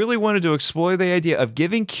 If they really wanted to explore the idea of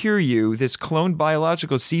giving Kiryu this cloned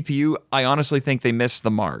biological CPU, I honestly think they missed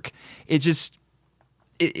the mark. It's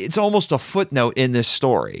almost a footnote in this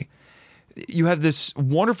story. You have this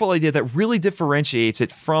wonderful idea that really differentiates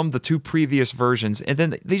it from the two previous versions, and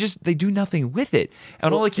then they do nothing with it.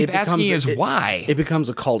 And all I keep asking is why. It becomes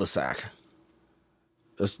a cul-de-sac.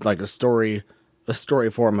 It's like a story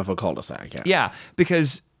form of a cul-de-sac. Yeah. Yeah,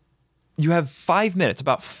 because you have 5 minutes,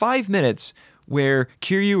 about 5 minutes, where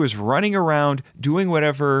Kiryu is running around doing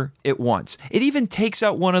whatever it wants. It even takes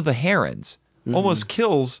out one of the herons, almost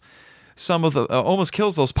kills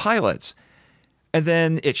those pilots. And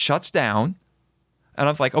then it shuts down, and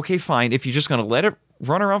I'm like, okay, fine. If you're just going to let it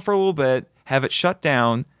run around for a little bit, have it shut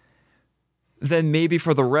down, then maybe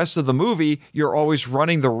for the rest of the movie, you're always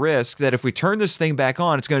running the risk that if we turn this thing back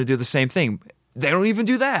on, it's going to do the same thing. They don't even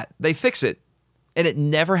do that. They fix it. And it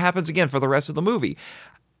never happens again for the rest of the movie.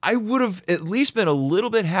 I would have at least been a little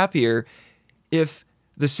bit happier if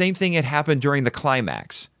the same thing had happened during the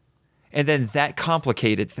climax. And then that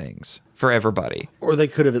complicated things for everybody. Or they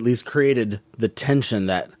could have at least created the tension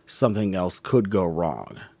that something else could go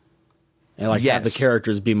wrong. And like have the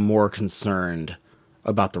characters be more concerned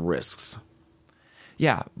about the risks.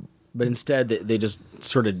 Yeah. But instead, they just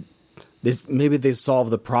sort of, maybe they solve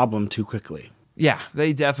the problem too quickly. Yeah,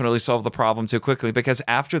 they definitely solve the problem too quickly, because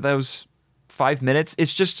after those 5 minutes,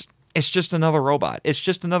 it's just another robot. It's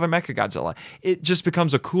just another Mechagodzilla. It just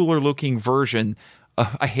becomes a cooler looking version.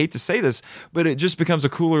 I hate to say this, but it just becomes a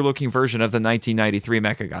cooler looking version of the 1993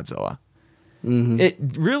 Mechagodzilla. Mm-hmm. It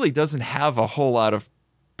really doesn't have a whole lot of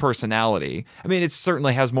personality. I mean, it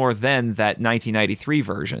certainly has more than that 1993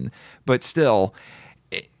 version, but still,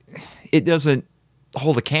 it doesn't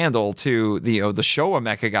hold a candle to the Showa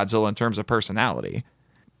Mechagodzilla in terms of personality.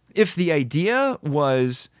 If the idea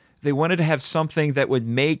was they wanted to have something that would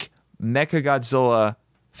make Mechagodzilla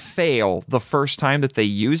fail the first time that they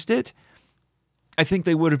used it, I think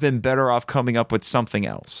they would have been better off coming up with something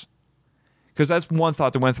else. Because that's one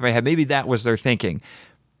thought that went through my head. Maybe that was their thinking.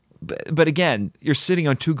 But again, you're sitting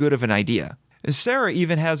on too good of an idea. Sarah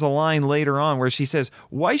even has a line later on where she says,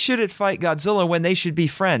 "Why should it fight Godzilla when they should be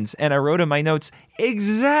friends?" And I wrote in my notes,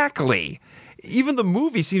 exactly. Even the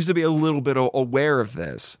movie seems to be a little bit aware of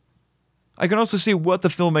this. I can also see what the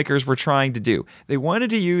filmmakers were trying to do. They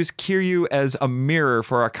wanted to use Kiryu as a mirror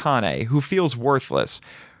for Akane, who feels worthless.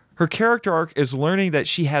 Her character arc is learning that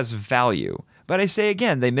she has value. But I say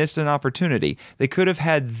again, they missed an opportunity. They could have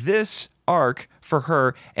had this arc for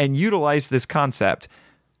her and utilized this concept.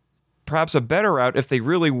 Perhaps a better route, if they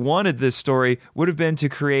really wanted this story, would have been to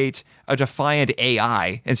create a defiant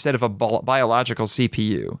AI instead of a biological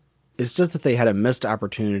CPU. It's just that they had a missed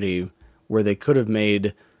opportunity where they could have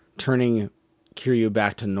made turning Kiryu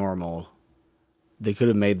back to normal, they could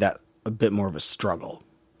have made that a bit more of a struggle.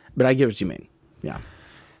 But I get what you mean. Yeah.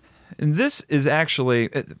 And this is actually,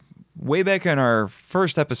 way back in our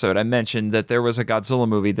first episode, I mentioned that there was a Godzilla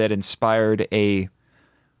movie that inspired a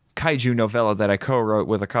kaiju novella that I co-wrote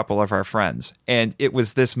with a couple of our friends. And it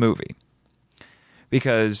was this movie.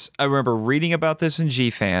 Because I remember reading about this in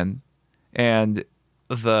G-Fan, and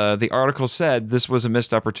the article said this was a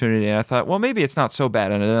missed opportunity. And I thought, well, maybe it's not so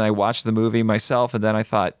bad. And then I watched the movie myself, and then I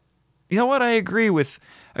thought, you know what? I agree with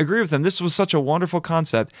them. This was such a wonderful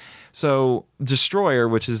concept. So Destroyer,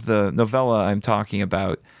 which is the novella I'm talking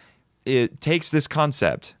about, it takes this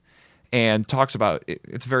concept and talks about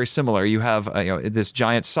it's very similar. You have this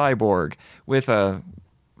giant cyborg with a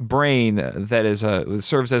brain that is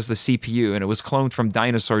serves as the CPU, and it was cloned from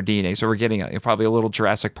dinosaur DNA. So we're getting probably a little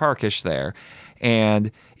Jurassic Park-ish there,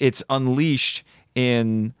 and it's unleashed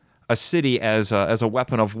in a city as a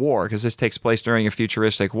weapon of war, because this takes place during a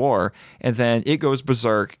futuristic war, and then it goes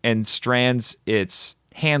berserk and strands its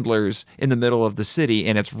handlers in the middle of the city,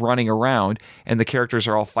 and it's running around, and the characters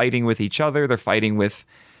are all fighting with each other. They're fighting with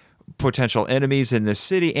potential enemies in this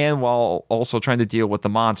city, and while also trying to deal with the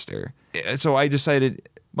monster. So I decided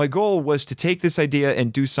my goal was to take this idea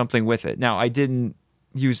and do something with it. Now, I didn't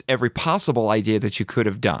use every possible idea that you could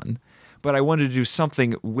have done, but I wanted to do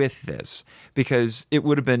something with this because it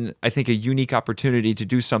would have been, I think, a unique opportunity to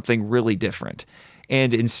do something really different.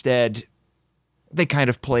 And instead, they kind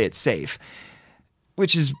of play it safe,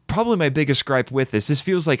 which is probably my biggest gripe with this. This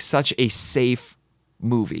feels like such a safe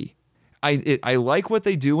movie. I like what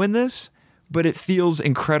they do in this, but it feels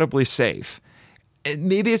incredibly safe.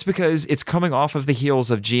 Maybe it's because it's coming off of the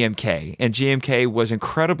heels of GMK, and GMK was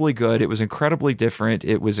incredibly good. It was incredibly different.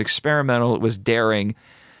 It was experimental. It was daring.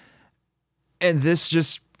 And this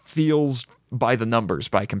just feels by the numbers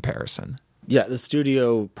by comparison. Yeah, the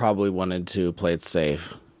studio probably wanted to play it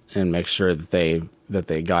safe and make sure that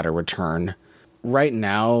they got a return. Right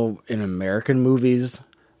now in American movies,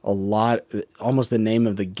 almost the name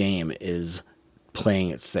of the game is playing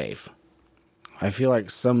it safe. I feel like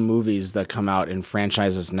some movies that come out in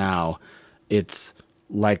franchises now, it's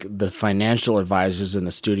like the financial advisors in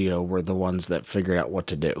the studio were the ones that figured out what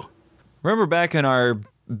to do. Remember back in our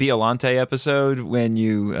Biolante episode when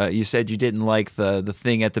you said you didn't like the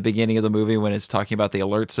thing at the beginning of the movie when it's talking about the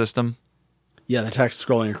alert system? Yeah, the text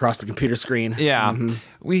scrolling across the computer screen. Yeah,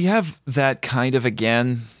 We have that kind of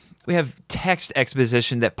again. We have text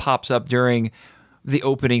exposition that pops up during the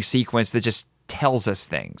opening sequence that just tells us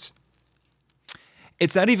things.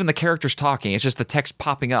 It's not even the characters talking. It's just the text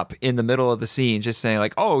popping up in the middle of the scene, just saying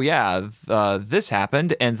like, oh, yeah, this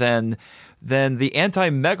happened. And then Then the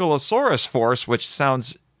Anti-Megalosaurus Force, which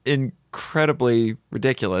sounds incredibly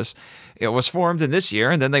ridiculous, it was formed in this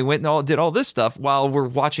year, and then they went and did all this stuff while we're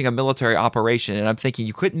watching a military operation. And I'm thinking,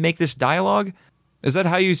 you couldn't make this dialogue? Is that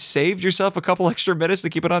how you saved yourself a couple extra minutes to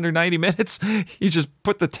keep it under 90 minutes? You just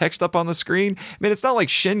put the text up on the screen? I mean, it's not like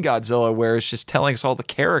Shin Godzilla where it's just telling us all the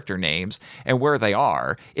character names and where they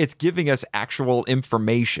are. It's giving us actual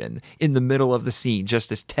information in the middle of the scene,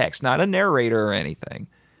 just as text, not a narrator or anything.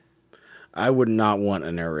 I would not want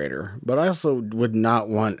a narrator, but I also would not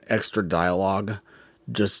want extra dialogue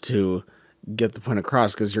just to get the point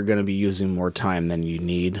across, because you're going to be using more time than you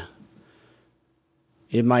need.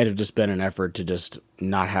 It might have just been an effort to just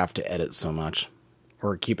not have to edit so much,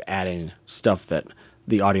 or keep adding stuff that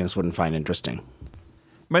the audience wouldn't find interesting.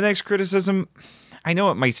 My next criticism, I know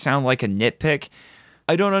it might sound like a nitpick.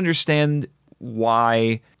 I don't understand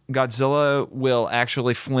why Godzilla will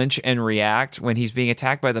actually flinch and react when he's being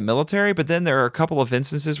attacked by the military, but then there are a couple of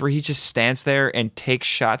instances where he just stands there and takes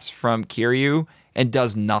shots from Kiryu and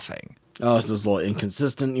does nothing. Oh, so it's a little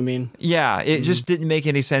inconsistent, you mean? Yeah, it just didn't make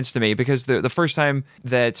any sense to me, because the first time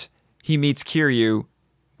that he meets Kiryu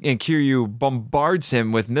and Kiryu bombards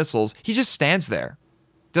him with missiles, he just stands there,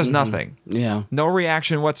 does nothing. Yeah. No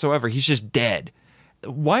reaction whatsoever. He's just dead.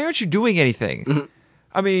 Why aren't you doing anything?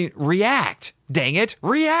 I mean, react. Dang it.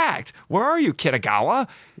 React. Where are you, Kitagawa?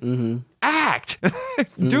 Act.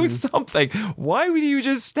 Do something. Why would you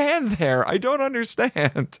just stand there? I don't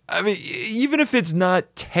understand. I mean, even if it's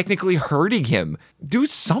not technically hurting him, do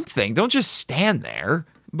something. Don't just stand there.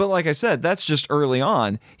 But like I said, that's just early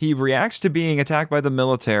on. He reacts to being attacked by the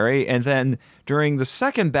military, and then during the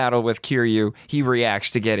second battle with Kiryu, he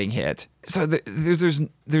reacts to getting hit. So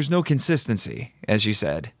there's no consistency, as you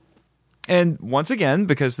said. And once again,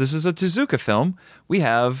 because this is a Tezuka film, we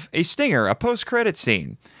have a stinger, a post-credit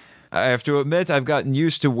scene. I have to admit, I've gotten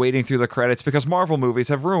used to waiting through the credits because Marvel movies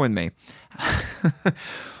have ruined me.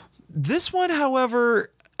 This one,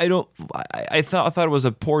 however, I thought it was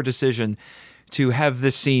a poor decision to have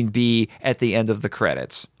this scene be at the end of the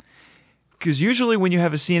credits. Because usually when you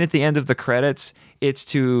have a scene at the end of the credits, it's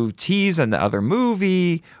to tease another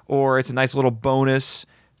movie, or it's a nice little bonus.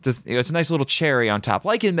 It's a nice little cherry on top,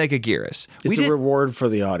 like in Megaguirus. It's a reward for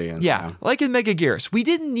the audience. Yeah, like in Megaguirus. We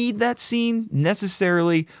didn't need that scene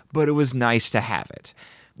necessarily, but it was nice to have it.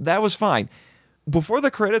 That was fine. Before the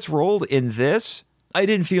credits rolled in this, I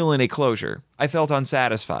didn't feel any closure. I felt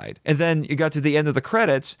unsatisfied. And then you got to the end of the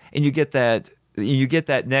credits, and you get that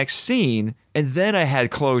next scene, and then I had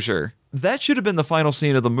closure. That should have been the final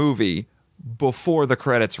scene of the movie before the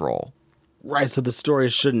credits roll. Right, so the story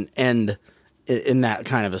shouldn't end in that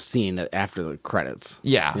kind of a scene after the credits.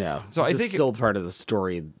 Yeah. Yeah. So I think it's still part of the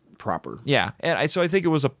story proper. Yeah. And so I think it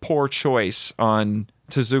was a poor choice on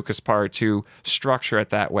Tezuka's part to structure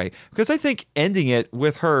it that way. Because I think ending it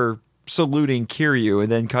with her saluting Kiryu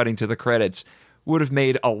and then cutting to the credits would have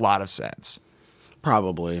made a lot of sense.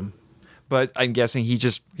 Probably. But I'm guessing he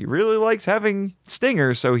really likes having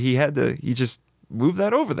stingers, so he just moved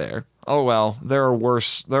that over there. Oh well, there are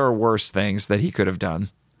worse things that he could have done.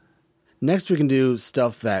 Next, we can do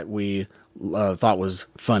stuff that we thought was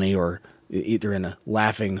funny, or either in a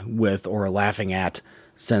laughing with or a laughing at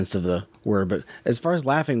sense of the word. But as far as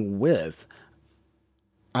laughing with,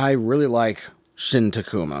 I really like Shin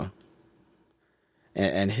Takuma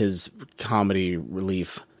and his comic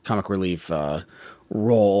relief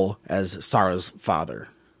role as Sara's father.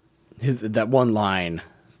 That one line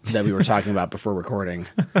that we were talking about before recording.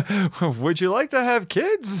 Would you like to have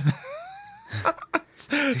kids?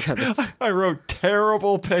 I wrote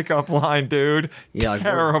terrible pickup line, dude. Yeah,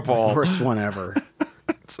 terrible. Like worst one ever.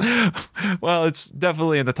 Well, it's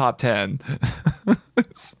definitely in the top 10.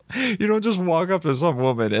 You don't just walk up to some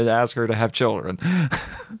woman and ask her to have children.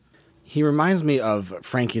 He reminds me of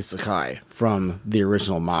Frankie Sakai from the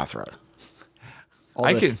original Mothra.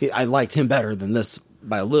 I liked him better than this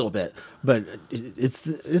by a little bit, but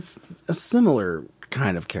it's a similar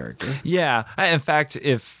kind of character. Yeah. In fact,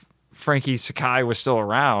 if Frankie Sakai was still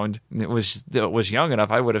around, it was young enough,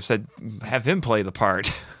 I would have said, have him play the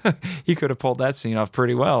part. He could have pulled that scene off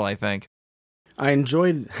pretty well, I think. I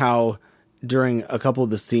enjoyed how during a couple of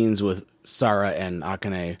the scenes with Sara and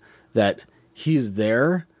Akane that he's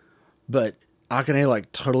there, but Akane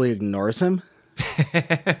totally ignores him.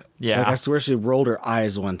 Yeah. I swear she rolled her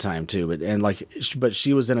eyes one time too, but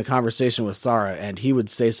she was in a conversation with Sara and he would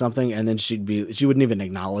say something and then she wouldn't even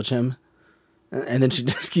acknowledge him. And then she'd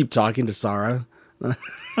just keep talking to Sara. I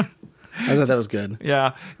thought that was good.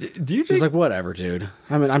 Yeah. Do you think... She's like, whatever, dude.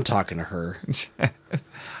 I mean, I'm talking to her.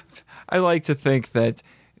 I like to think that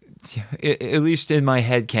at least in my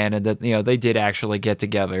head canon, that they did actually get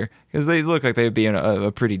together, because they look like they'd be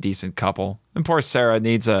a pretty decent couple. And poor Sarah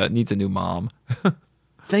needs a new mom.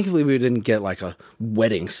 Thankfully, we didn't get like a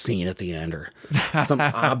wedding scene at the end or some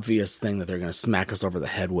obvious thing that they're going to smack us over the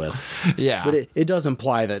head with. Yeah. But it does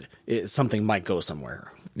imply that something might go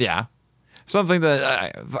somewhere. Yeah. Something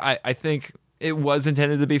that I think it was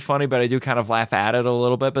intended to be funny, but I do kind of laugh at it a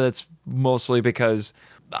little bit. But it's mostly because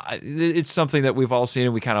it's something that we've all seen,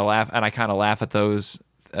 and we kind of laugh, and I kind of laugh at those.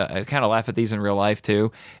 I kind of laugh at these in real life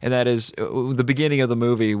too. And that is the beginning of the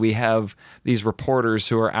movie. We have these reporters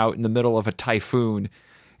who are out in the middle of a typhoon,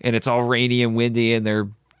 and it's all rainy and windy, and they're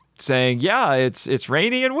saying, yeah, it's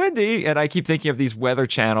rainy and windy. And I keep thinking of these Weather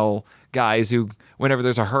Channel guys who, whenever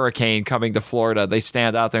there's a hurricane coming to Florida, they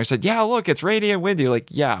stand out there and said, yeah, look, it's rainy and windy. Like,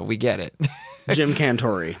 yeah, we get it. Jim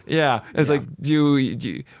Cantori. Yeah. It's like,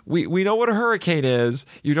 we know what a hurricane is.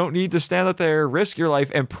 You don't need to stand out there, risk your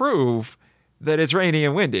life, and prove that it's rainy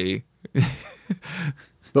and windy.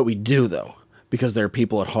 But we do, though, because there are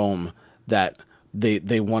people at home that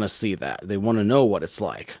they want to see that. They want to know what it's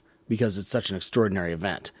like, because it's such an extraordinary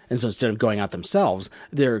event. And so instead of going out themselves,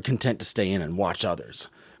 they're content to stay in and watch others.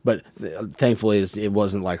 But thankfully, it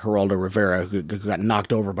wasn't like Geraldo Rivera, who got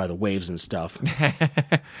knocked over by the waves and stuff.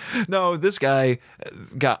 No, this guy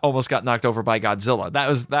almost got knocked over by Godzilla.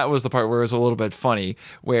 That was the part where it was a little bit funny,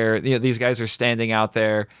 where these guys are standing out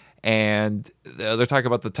there and they're talking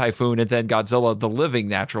about the typhoon, and then Godzilla, the living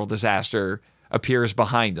natural disaster, appears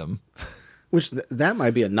behind them. Which that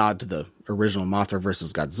might be a nod to the original Mothra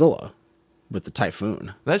versus Godzilla with the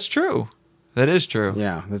typhoon. That's true. That is true.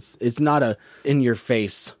 Yeah, it's not a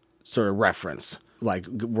in-your-face sort of reference, like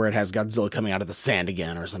where it has Godzilla coming out of the sand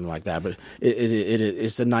again or something like that. But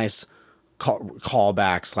it's a nice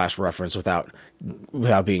callback / reference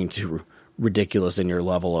without being too ridiculous in your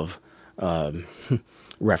level of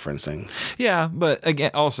referencing. Yeah, but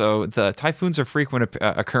again, also the typhoons are frequent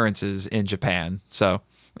occurrences in Japan, so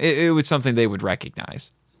it was something they would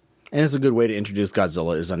recognize. And it's a good way to introduce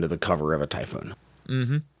Godzilla is under the cover of a typhoon.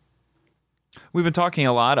 Mm-hmm. We've been talking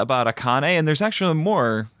a lot about Akane, and there's actually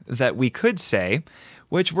more that we could say,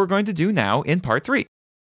 which we're going to do now in part 3.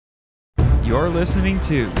 You're listening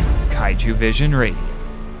to Kaiju Vision Radio.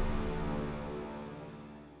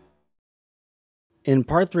 In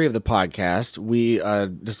part 3 of the podcast, we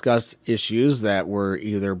discuss issues that were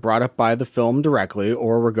either brought up by the film directly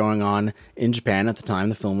or were going on in Japan at the time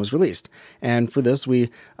the film was released. And for this, we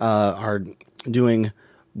are doing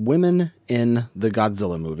women in the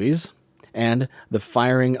Godzilla movies and the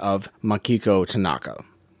firing of Makiko Tanaka.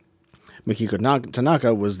 Makiko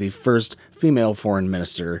Tanaka was the first female foreign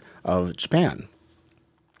minister of Japan.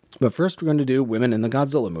 But first, we're going to do women in the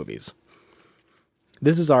Godzilla movies.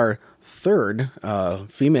 This is our third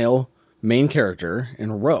female main character in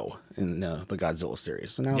a row in the Godzilla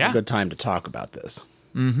series. So now's a good time to talk about this.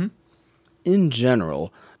 Mm-hmm. In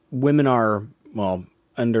general, women are,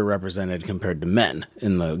 underrepresented compared to men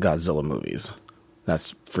in the Godzilla movies.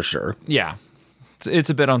 That's for sure. Yeah.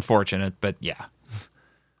 It's a bit unfortunate, but yeah.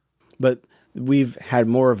 But we've had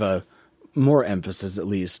more emphasis, at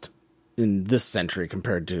least, in this century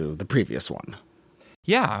compared to the previous one.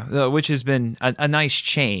 Yeah, which has been a nice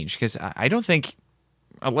change, because I don't think,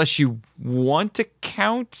 unless you want to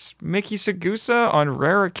count Miki Sagusa on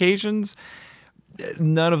rare occasions,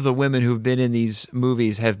 none of the women who've been in these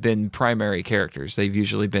movies have been primary characters. They've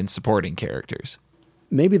usually been supporting characters.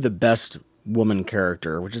 Maybe the best woman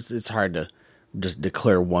character, which is it's hard to just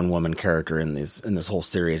declare one woman character in this whole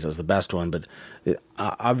series as the best one, but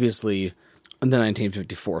obviously the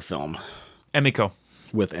 1954 film Emiko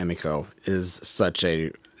with Emiko is such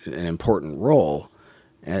an important role,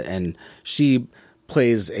 and she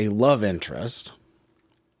plays a love interest,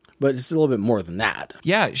 but it's a little bit more than that.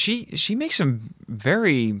 Yeah, she makes some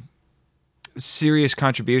very serious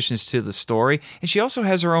contributions to the story, and she also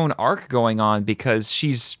has her own arc going on because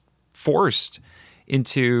she's forced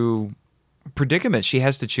into predicament. She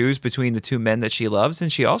has to choose between the two men that she loves,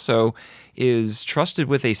 and she also is trusted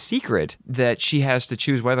with a secret that she has to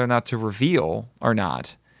choose whether or not to reveal or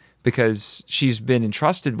not, because she's been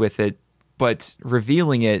entrusted with it, but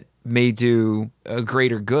revealing it may do a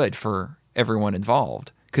greater good for everyone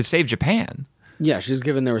involved. Could save Japan. Yeah, she's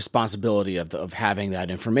given the responsibility of having that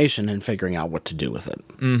information and figuring out what to do with it.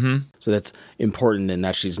 Mm-hmm. So that's important in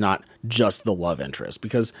that she's not just the love interest.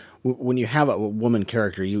 Because when you have a woman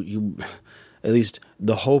character, you at least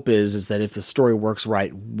the hope is that if the story works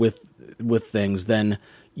right with things, then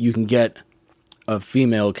you can get a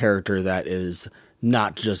female character that is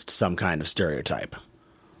not just some kind of stereotype.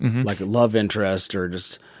 Mm-hmm. Like a love interest or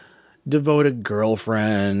just devoted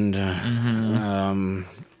girlfriend. Mm-hmm.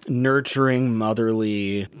 nurturing,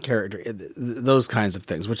 motherly character, those kinds of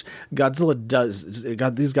things, which Godzilla does.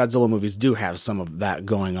 These Godzilla movies do have some of that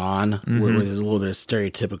going on, where there's a little bit of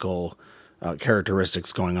stereotypical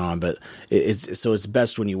characteristics going on, but it's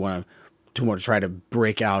best when you want to try to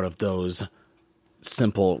break out of those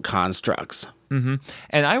simple constructs.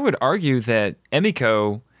 And I would argue that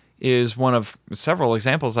Emiko is one of several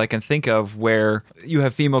examples I can think of where you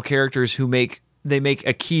have female characters who make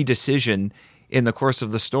a key decision in the course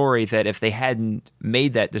of the story that if they hadn't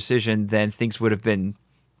made that decision, then things would have been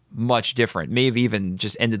much different. May have even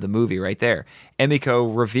just ended the movie right there. Emiko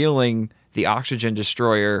revealing the oxygen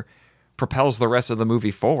destroyer propels the rest of the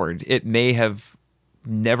movie forward. It may have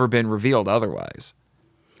never been revealed otherwise.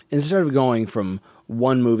 Instead of going from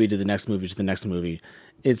one movie to the next movie to the next movie,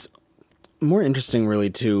 it's more interesting really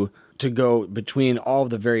to go between all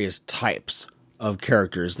of the various types of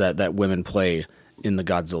characters that women play in the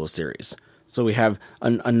Godzilla series. So we have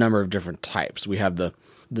a number of different types. We have the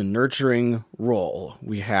nurturing role.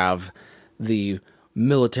 We have the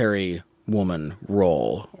military woman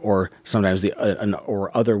role, or sometimes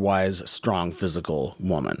or otherwise strong physical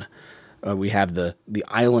woman. We have the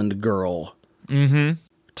island girl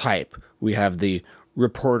type. We have the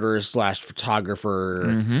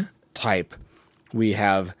reporter/photographer type. We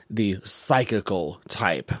have the psychical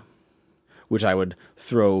type, which I would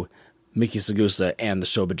throw Miki Sagusa and the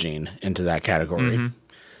Shobijin into that category.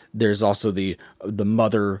 There's also the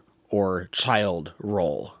mother or child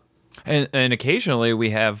role. And occasionally we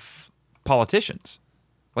have politicians,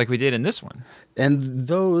 like we did in this one. And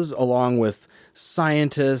those, along with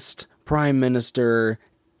scientist, prime minister,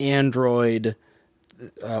 android,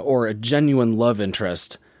 or a genuine love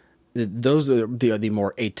interest, those are the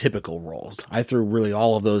more atypical roles. I threw really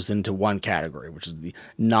all of those into one category, which is the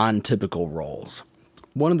non-typical roles.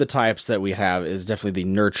 One of the types that we have is definitely the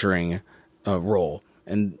nurturing role,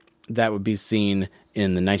 and that would be seen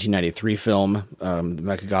in the 1993 film,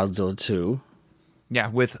 Mechagodzilla 2. Yeah,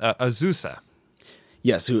 with Azusa.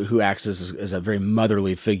 Yes, who acts as a very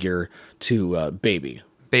motherly figure to Baby.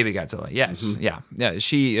 Baby Godzilla, yes. Yeah.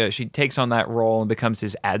 She takes on that role and becomes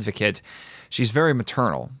his advocate. She's very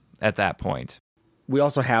maternal at that point. We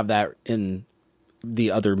also have that in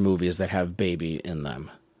the other movies that have Baby in them.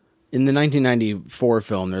 In the 1994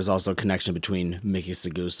 film, there's also a connection between Miki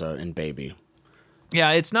Sagusa and Baby.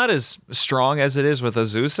 Yeah, it's not as strong as it is with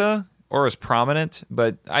Azusa, or as prominent,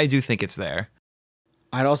 but I do think it's there.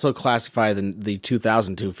 I'd also classify the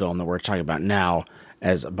 2002 film that we're talking about now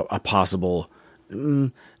as a possible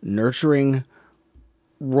nurturing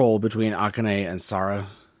role between Akane and Sarah.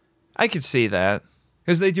 I could see that,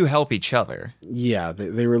 because they do help each other. Yeah,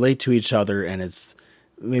 they relate to each other, and it's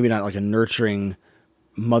maybe not like a nurturing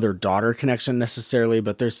mother-daughter connection necessarily,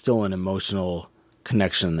 but there's still an emotional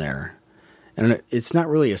connection there. And it's not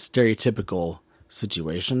really a stereotypical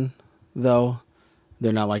situation, though.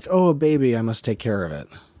 They're not like, oh, a baby, I must take care of it.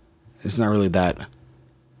 It's not really that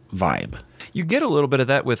vibe. You get a little bit of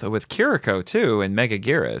that with Kiriko, too, in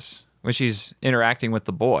Megaguirus, when she's interacting with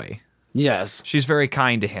the boy. Yes. She's very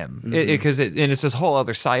kind to him. And it's this whole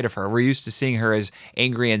other side of her. We're used to seeing her as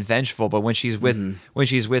angry and vengeful, but when she's with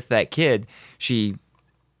that kid, she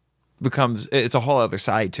becomes, it's a whole other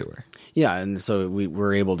side to her. Yeah, and so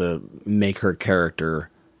we're able to make her character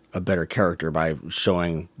a better character by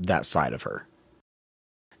showing that side of her.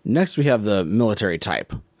 Next, we have the military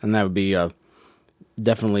type, and that would be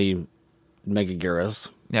definitely Megaguirus.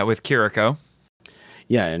 Yeah, with Kiriko.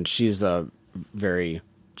 Yeah, and she's the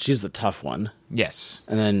tough one. Yes.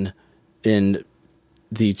 And then in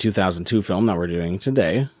the 2002 film that we're doing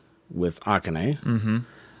today with Akane,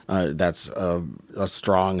 that's a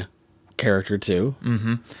strong character too.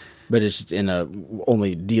 But it's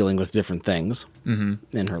only dealing with different things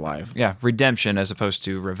in her life. Yeah, redemption as opposed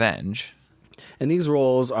to revenge. And these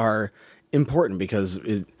roles are important because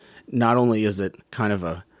not only is it kind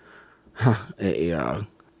of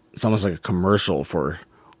it's almost like a commercial for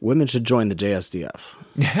women should join the JSDF.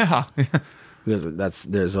 Yeah. Because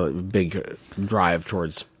there's a big drive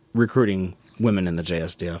towards recruiting women in the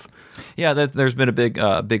JSDF. Yeah, there's been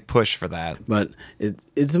a big push for that. But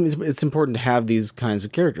it's important to have these kinds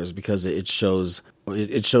of characters because it shows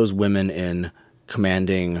women in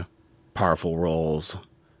commanding, powerful roles.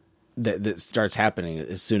 That starts happening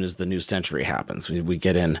as soon as the new century happens. We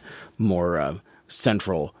get in more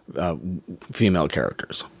central female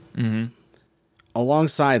characters.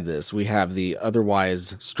 Alongside this, we have the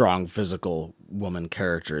otherwise strong physical woman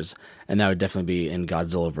characters, and that would definitely be in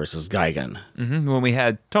Godzilla vs. Gigan. When we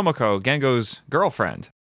had Tomoko, Gengo's girlfriend.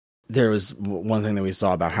 There was one thing that we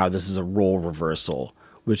saw about how this is a role reversal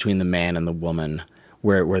between the man and the woman,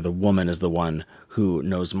 where the woman is the one who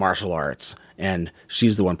knows martial arts, and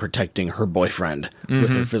she's the one protecting her boyfriend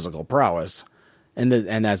with her physical prowess, and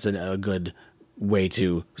that's a good way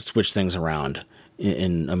to switch things around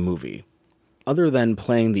in a movie. Other than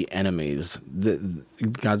playing the enemies,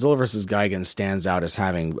 Godzilla vs. Gigan stands out as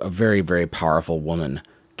having a very, very powerful woman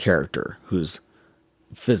character who's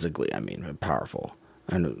physically, powerful.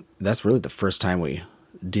 And that's really the first time we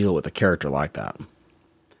deal with a character like that.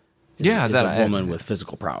 Is a woman with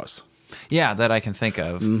physical prowess. Yeah, that I can think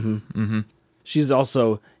of. Mm-hmm. Mm-hmm. She's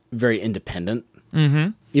also very independent.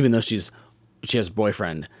 Mm-hmm. Even though she has a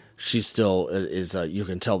boyfriend, she still is. You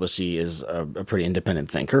can tell that she is a pretty independent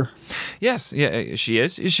thinker. Yes, yeah, she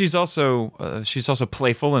is. She's also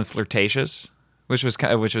playful and flirtatious, which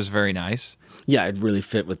was very nice. Yeah, it really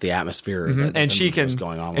fit with the atmosphere and she was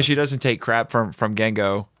going on. And she doesn't take crap from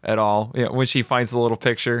Gengo at all. You know, when she finds the little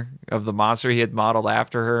picture of the monster he had modeled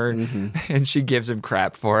after her, and she gives him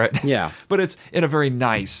crap for it. Yeah, but it's in a very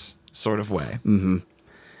nice sort of way. Mm-hmm.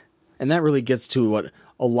 And that really gets to what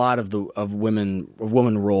a lot of women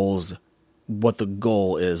roles, what the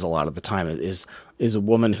goal is a lot of the time is a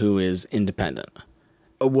woman who is independent,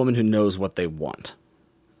 a woman who knows what they want,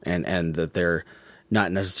 and that they're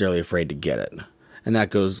not necessarily afraid to get it. And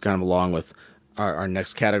that goes kind of along with our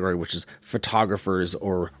next category, which is photographers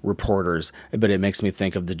or reporters. But it makes me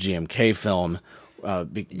think of the GMK film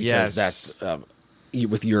because that's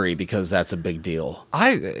with Yuri, because that's a big deal.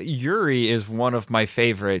 Yuri is one of my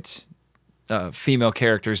favorite female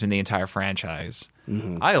characters in the entire franchise.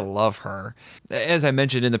 Mm-hmm. I love her. As I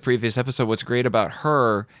mentioned in the previous episode, what's great about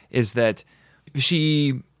her is that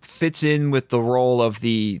she fits in with the role of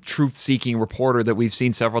the truth-seeking reporter that we've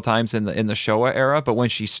seen several times in the Showa era. But when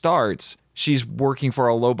she starts, she's working for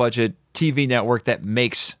a low-budget TV network that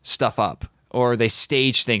makes stuff up, or they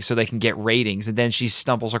stage things so they can get ratings. And then she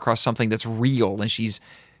stumbles across something that's real, and she's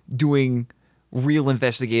doing real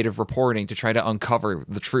investigative reporting to try to uncover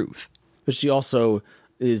the truth. But she also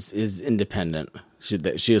is independent.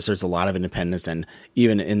 She asserts a lot of independence, and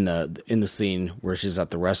even in the scene where she's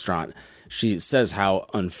at the restaurant, she says how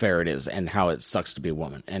unfair it is and how it sucks to be a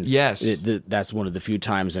woman. And yes, that's one of the few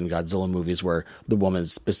times in Godzilla movies where the woman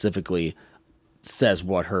specifically says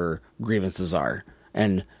what her grievances are,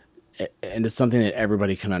 and it's something that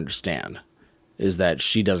everybody can understand, is that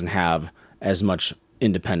she doesn't have as much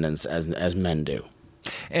independence as men do.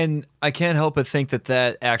 And I can't help but think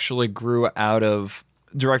that actually grew out of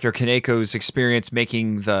director Kaneko's experience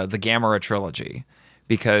making the Gamera trilogy,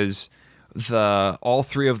 because all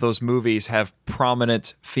three of those movies have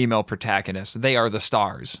prominent female protagonists. They are the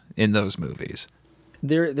stars in those movies.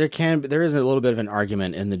 There is a little bit of an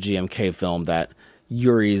argument in the GMK film that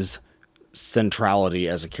Yuri's centrality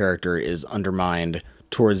as a character is undermined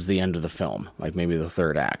towards the end of the film, like maybe the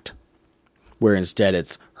third act, where instead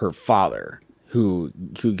it's her father who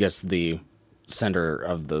gets the center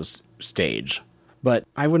of the stage. But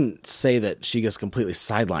I wouldn't say that she gets completely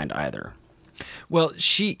sidelined either. Well,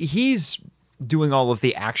 he's doing all of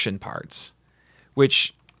the action parts,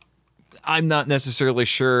 which I'm not necessarily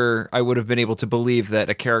sure I would have been able to believe that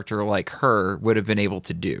a character like her would have been able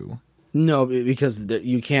to do. No, because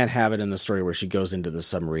you can't have it in the story where she goes into the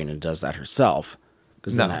submarine and does that herself,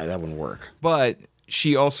 because then that wouldn't work. But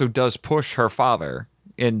she also does push her father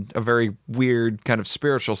in a very weird kind of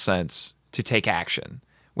spiritual sense to take action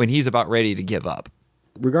when he's about ready to give up.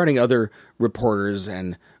 Regarding other reporters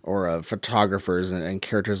or photographers and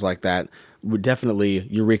characters like that, definitely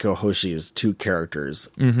Yuriko Hoshi's two characters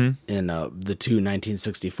in the two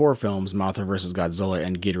 1964 films, Mothra vs. Godzilla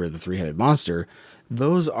and Ghidorah the Three-Headed Monster.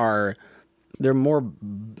 They're more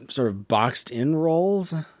sort of boxed in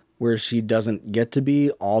roles where she doesn't get to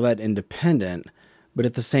be all that independent, but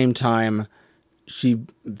at the same time, she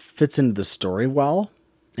fits into the story well,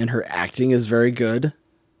 and her acting is very good.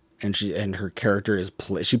 And her character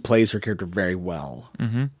she plays her character very well.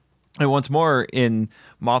 Mm-hmm. And once more, in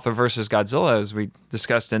Mothra vs. Godzilla, as we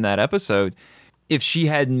discussed in that episode, if she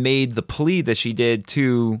had made the plea that she did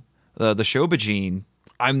to the Shobijin,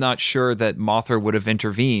 I'm not sure that Mothra would have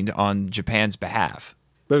intervened on Japan's behalf.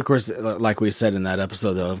 But of course, like we said in that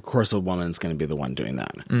episode, though, of course a woman's going to be the one doing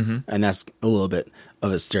that. Mm-hmm. And that's a little bit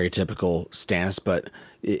of a stereotypical stance, but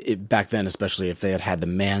back then, especially if they had the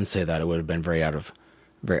man say that, it would have been very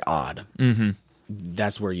odd. Mm-hmm.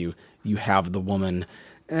 That's where you have the woman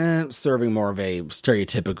serving more of a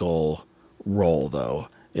stereotypical role, though,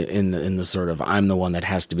 in the sort of, I'm the one that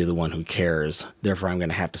has to be the one who cares, therefore I'm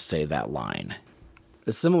going to have to say that line.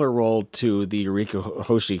 A similar role to the Yuriko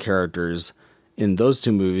Hoshi characters in those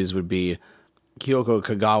two movies would be Kyoko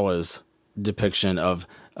Kagawa's depiction of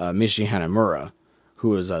Mishi Hanamura,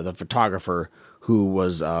 who is the photographer who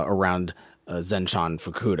was around Zenchan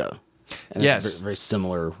Fukuda. And Yes. it's very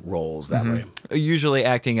similar roles that way. Usually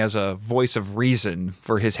acting as a voice of reason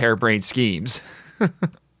for his harebrained schemes.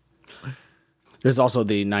 There's also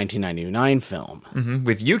the 1999 film.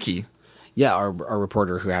 With Yuki. Yeah, our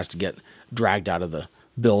reporter who has to get dragged out of the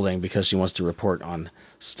building because she wants to report on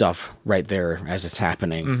stuff right there as it's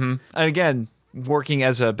happening. And again, working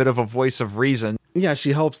as a bit of a voice of reason. Yeah,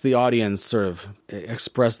 she helps the audience sort of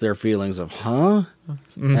express their feelings of,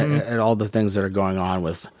 at all the things that are going on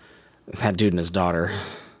with that dude and his daughter.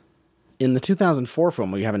 In the 2004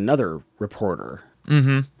 film, we have another reporter.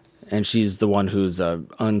 And she's the one who's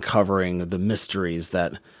uncovering the mysteries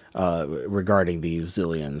that regarding the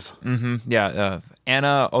Zillions. Yeah,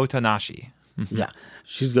 Anna Otanashi. Yeah,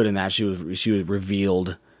 she's good in that. She was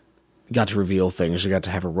revealed, got to reveal things. She got to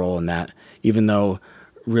have a role in that, even though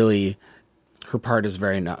really her part is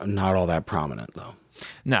very not all that prominent, though.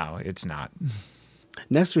 No, it's not.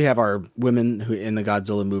 Next, we have our women who in the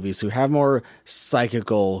Godzilla movies who have more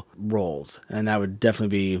psychical roles, and that would definitely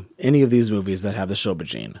be any of these movies that have the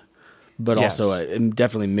Shobijin, but Yes. also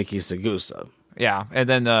definitely Miki Sagusa. Yeah, and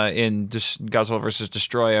then in Godzilla vs.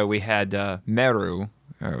 Destroyer, we had Meru,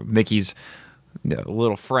 Mickey's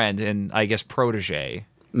little friend and I guess protege,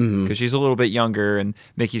 because she's a little bit younger and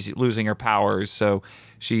Mickey's losing her powers, so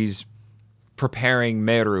she's preparing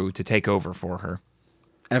Meru to take over for her.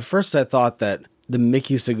 At first, I thought that the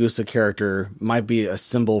Miki Sagusa character might be a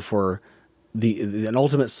symbol for an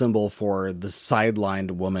ultimate symbol for the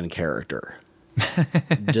sidelined woman character,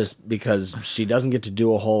 just because she doesn't get to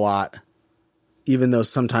do a whole lot. Even though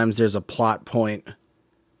sometimes there's a plot point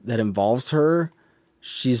that involves her,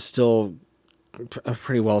 she's still a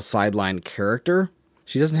pretty well sidelined character.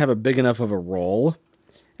 She doesn't have a big enough of a role.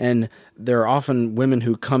 And there are often women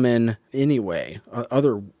who come in anyway,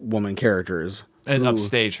 other woman characters. And who,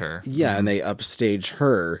 upstage her. Yeah, and they upstage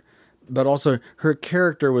her. But also, her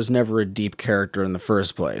character was never a deep character in the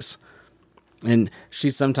first place. And she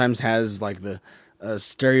sometimes has like the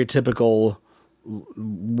stereotypical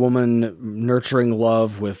woman nurturing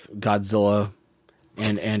love with Godzilla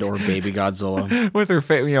and or baby Godzilla. With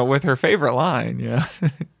her with her favorite line, yeah.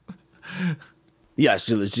 Yes,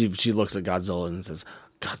 she looks at Godzilla and says,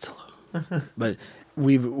 Godzilla. But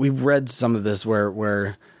we've read some of this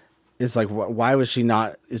where it's like, why was she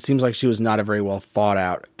not? It seems like she was not a very well thought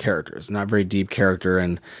out character. It's not a very deep character.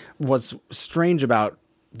 And what's strange about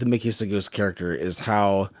the Miki Sagusa character is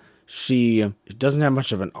how she doesn't have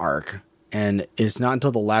much of an arc. And it's not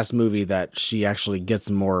until the last movie that she actually gets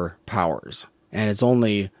more powers. And it's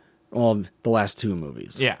only, the last two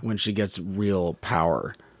movies. Yeah. When she gets real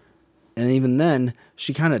power. And even then,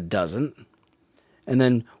 she kind of doesn't. And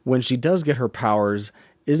then when she does get her powers,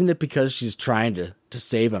 isn't it because she's trying to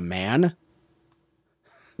save a man?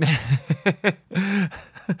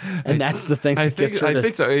 And that's the thing that gets her I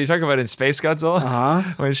think so. Are you talking about in Space Godzilla?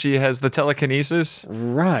 Uh-huh. When she has the telekinesis?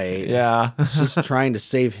 Right. Yeah. She's trying to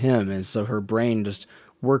save him, and so her brain just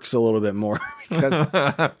works a little bit more because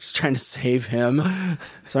she's trying to save him.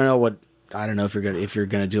 So I don't know if you're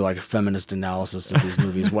gonna do like a feminist analysis of these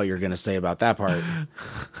movies, what you're gonna say about that part.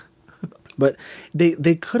 But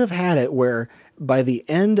they could have had it where by the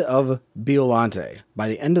end of Biollante, by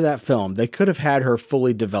the end of that film, they could have had her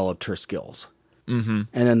fully developed her skills. Mm-hmm.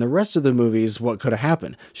 And then the rest of the movies, what could have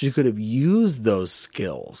happened? She could have used those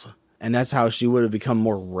skills, and that's how she would have become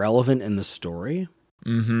more relevant in the story.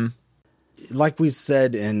 Mm-hmm. Like we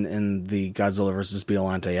said in the Godzilla vs.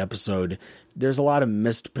 Biollante episode, there's a lot of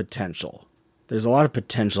missed potential. There's a lot of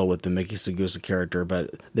potential with the Miki Sagusa character, but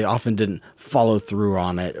they often didn't follow through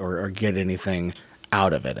on it or get anything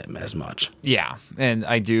out of it as much. Yeah, and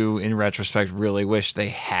I do, in retrospect, really wish they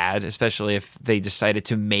had, especially if they decided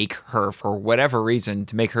to make her, for whatever reason,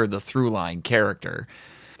 to make her the through-line character.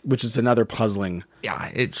 Which is another puzzling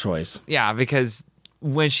choice. Yeah, because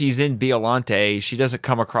when she's in Biollante, she doesn't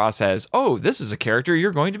come across as, oh, this is a character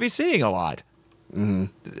you're going to be seeing a lot. Mm-hmm.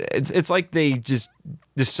 It's like they just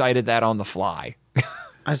decided that on the fly.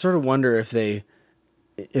 I sort of wonder if the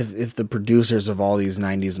producers of all these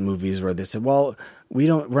 90s movies where they said, well, we're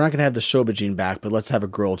not going to have the Shobijin back, but let's have a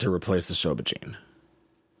girl to replace the Shobijin.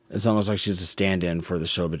 It's almost like she's a stand-in for the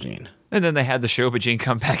Shobijin. And then they had the Shobijin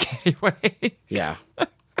come back anyway. Yeah.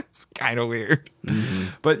 It's kind of weird. Mm-hmm.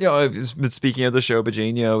 But, speaking of the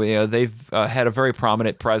Shobijin, they've had a very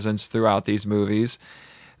prominent presence throughout these movies.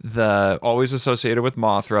 Always associated with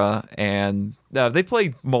Mothra, and they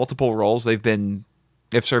played multiple roles. They've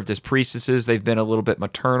served as priestesses. They've been a little bit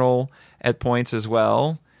maternal at points as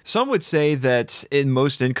well. Some would say that in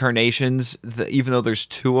most incarnations, even though there's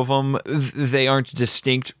two of them, they aren't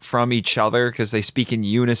distinct from each other because they speak in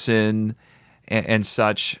unison. and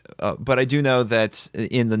such. But I do know that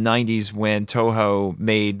in the 90s when Toho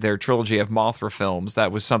made their trilogy of Mothra films,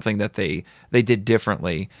 that was something that they did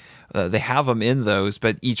differently. They have them in those,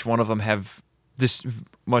 but each one of them have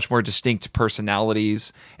much more distinct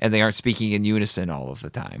personalities, and they aren't speaking in unison all of the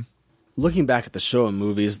time. Looking back at the Showa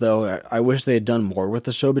movies, though, I wish they had done more with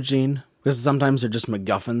the Shobijin, because sometimes they're just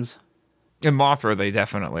MacGuffins. In Mothra, they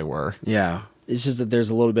definitely were. Yeah. It's just that there's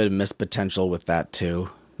a little bit of missed potential with that, too,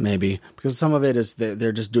 maybe. Because some of it is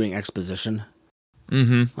they're just doing exposition.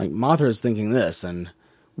 Mm-hmm. Like, Mothra is thinking this, and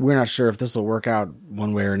we're not sure if this will work out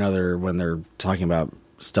one way or another when they're talking about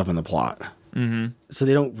stuff in the plot. Mm-hmm. So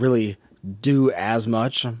they don't really do as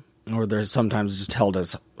much, or they're sometimes just held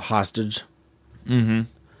as hostage. Mm-hmm.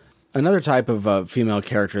 Another type of female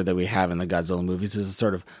character that we have in the Godzilla movies is a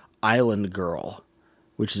sort of island girl,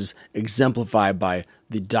 which is exemplified by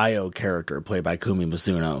the Dio character played by Kumi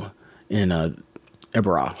Mizuno in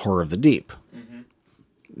Ebirah, Horror of the Deep. Mm-hmm.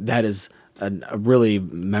 That is a really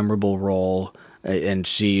memorable role, and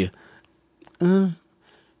she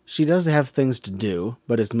does have things to do,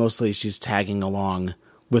 but it's mostly she's tagging along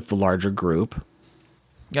with the larger group.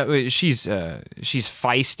 Yeah, she's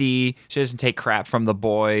feisty. She doesn't take crap from the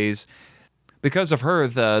boys. Because of her,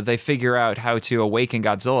 they figure out how to awaken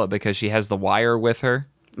Godzilla because she has the wire with her.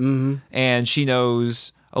 Mm-hmm. And she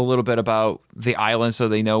knows a little bit about the island, so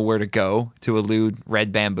they know where to go to elude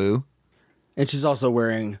Red Bamboo. And she's also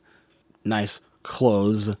wearing nice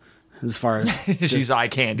clothes, as far as she's eye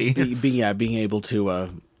candy. Being able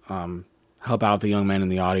to help out the young men in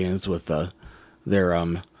the audience with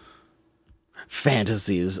their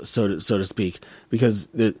fantasies, so to speak. Because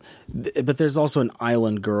but there's also an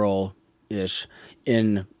island girl-ish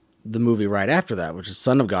in the movie right after that, which is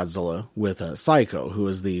Son of Godzilla, with Psycho, who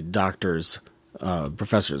is the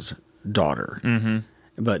professor's daughter. Mm-hmm.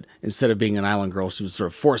 But instead of being an island girl, she was sort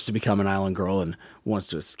of forced to become an island girl and wants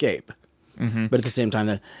to escape. Mm-hmm. But at the same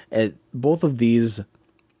time, both of these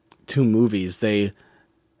two movies,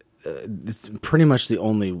 it's pretty much the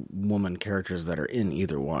only woman characters that are in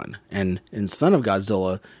either one. And in Son of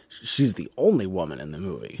Godzilla, she's the only woman in the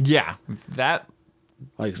movie. Yeah, that...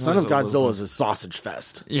 Like, Son of Godzilla is a sausage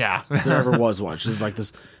fest. Yeah. If there ever was one. She's like,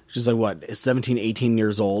 what, 17, 18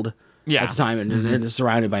 years old at the time, and is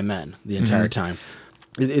surrounded by men the entire time.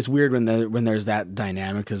 It's weird when there's that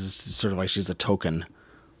dynamic, because it's sort of like she's a token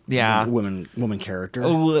woman character. A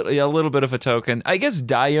little bit of a token. I guess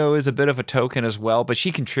Dio is a bit of a token as well, but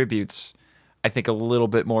she contributes, I think, a little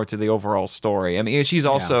bit more to the overall story. I mean, she's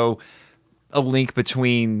also a link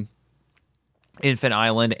between Infant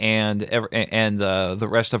Island and the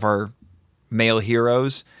rest of our male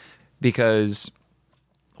heroes, because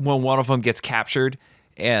when one of them gets captured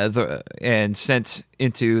and sent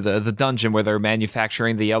into the dungeon where they're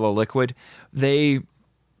manufacturing the yellow liquid, they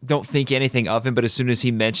don't think anything of him, but as soon as he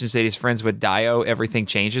mentions that he's friends with Dio, everything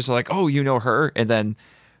changes. They're like, oh, you know her, and then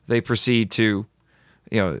they proceed to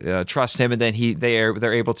trust him, and then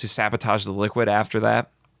they're able to sabotage the liquid after that.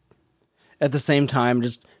 At the same time,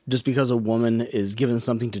 just because a woman is given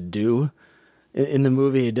something to do in the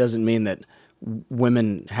movie, it doesn't mean that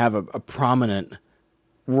women have a prominent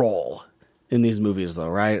role in these movies, though,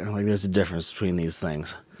 right? Like, there's a difference between these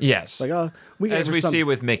things. Yes, like as we see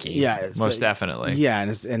with Mickey, most definitely. Yeah, and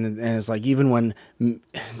it's like it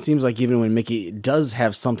seems like even when Mickey does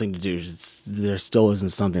have something to do, there still isn't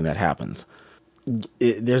something that happens.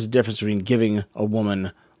 There's a difference between giving a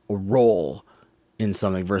woman a role in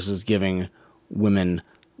something versus giving women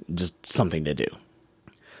just something to do.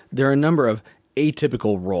 There are a number of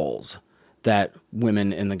atypical roles that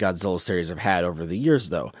women in the Godzilla series have had over the years,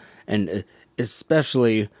 though, and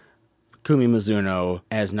especially Kumi Mizuno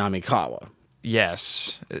as Namikawa.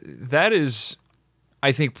 Yes, that is,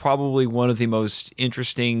 I think, probably one of the most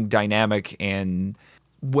interesting, dynamic, and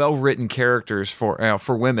well-written characters for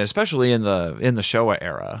women, especially in the Showa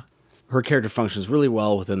era. Her character functions really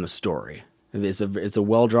well within the story. It's a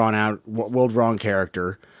well-drawn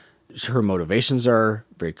character. Her motivations are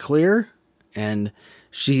very clear, and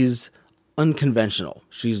she's unconventional.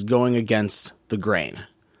 She's going against the grain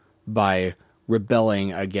by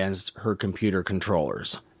rebelling against her computer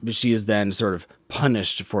controllers. But she is then sort of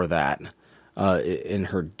punished for that in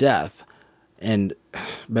her death.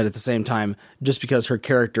 But at the same time, just because her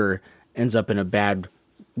character ends up in a bad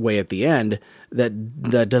way at the end,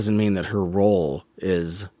 that doesn't mean that her role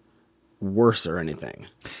is worse or anything.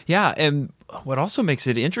 Yeah, and what also makes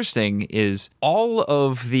it interesting is all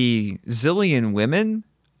of the Zillion women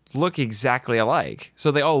look exactly alike.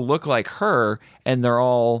 So they all look like her, and they're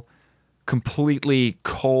all completely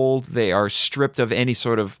cold. They are stripped of any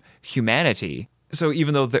sort of humanity. So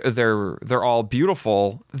even though they're all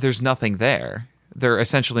beautiful, there's nothing there. They're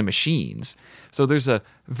essentially machines. So there's a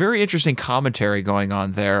very interesting commentary going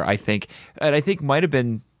on there, I think, and I think might have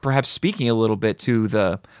been perhaps speaking a little bit to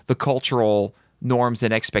the cultural norms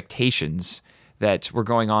and expectations that were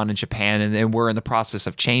going on in Japan, and we're in the process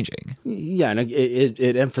of changing. Yeah, and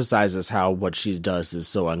it emphasizes how what she does is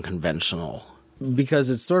so unconventional, because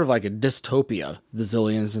it's sort of like a dystopia. The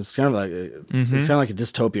Zillions, it's kind of like it's kind of like a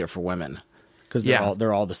dystopia for women, because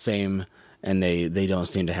they're all the same, and they don't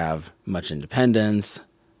seem to have much independence.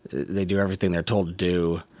 They do everything they're told to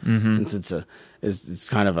do, and it's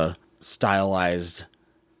kind of a stylized,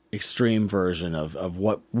 extreme version of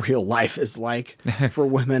what real life is like for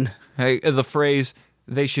women. Hey, the phrase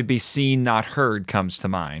 "they should be seen, not heard" comes to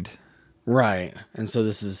mind. Right, and so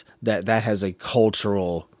this is that has a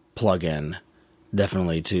cultural plug-in,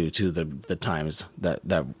 definitely to the times that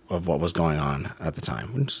of what was going on at the time.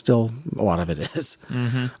 And still, a lot of it is,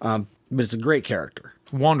 but it's a great character.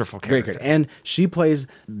 Wonderful character. Great. And she plays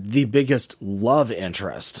the biggest love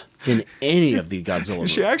interest in any of the Godzilla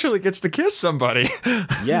movies. She actually gets to kiss somebody.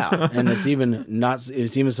 Yeah, and it's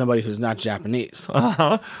even somebody who's not Japanese.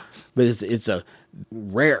 Uh-huh. But it's a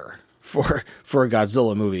rare for a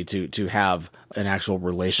Godzilla movie to have an actual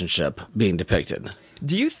relationship being depicted.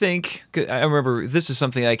 Do you think, I remember this is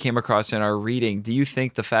something I came across in our reading, do you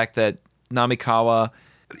think the fact that Namikawa,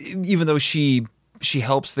 even though she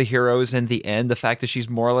helps the heroes in the end, the fact that she's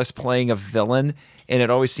more or less playing a villain, and it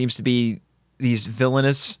always seems to be these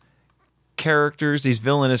villainous characters, these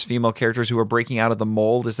villainous female characters who are breaking out of the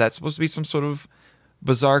mold, is that supposed to be some sort of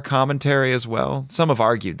bizarre commentary as well? Some have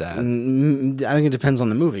argued that. I think it depends on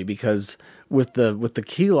the movie, because with the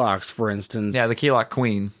Keylocks, for instance. Yeah, the Keylock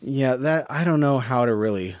Queen. Yeah, that I don't know how to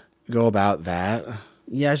really go about that.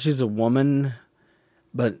 Yeah, she's a woman,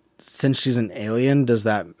 but since she's an alien, does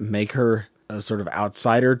that make her a sort of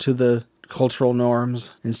outsider to the cultural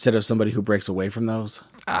norms instead of somebody who breaks away from those?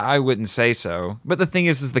 I wouldn't say so. But the thing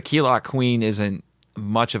is the Keylock Queen isn't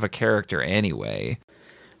much of a character anyway.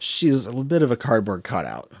 She's a bit of a cardboard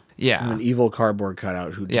cutout. Yeah. An evil cardboard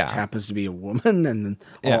cutout who just happens to be a woman, and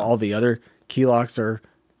all the other Keylocks are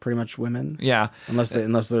pretty much women. Yeah. Unless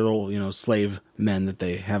they're little, slave men that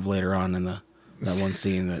they have later on in that one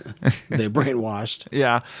scene that they brainwashed.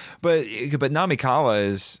 Yeah, but Namikawa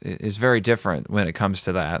is very different when it comes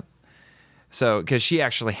to that. So, because she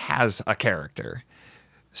actually has a character.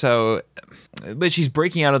 So, but she's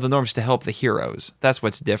breaking out of the norms to help the heroes. That's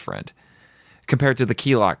what's different compared to the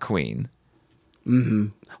Keylock Queen. Mm-hmm.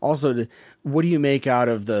 Also, what do you make out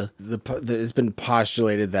of the it's been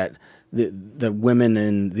postulated that the women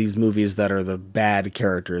in these movies that are the bad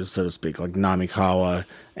characters, so to speak, like Namikawa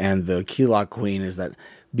and the Keylock Queen, is that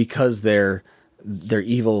because they're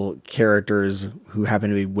evil characters who happen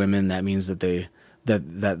to be women, that means that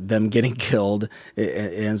them getting killed,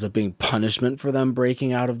 it ends up being punishment for them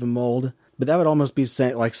breaking out of the mold. But that would almost be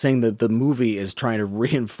saying that the movie is trying to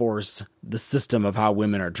reinforce the system of how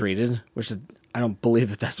women are treated, which I don't believe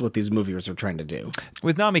that that's what these movies are trying to do.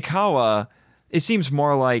 With Namikawa, it seems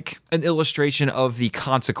more like an illustration of the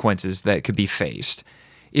consequences that could be faced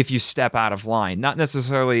if you step out of line. Not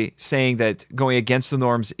necessarily saying that going against the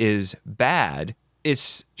norms is bad.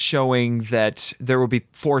 It's showing that there will be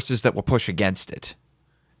forces that will push against it.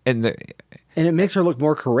 And it makes her look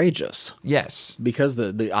more courageous. Yes. Because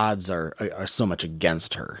the odds are so much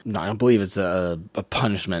against her. No, I don't believe it's a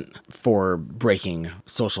punishment for breaking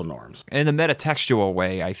social norms. In a metatextual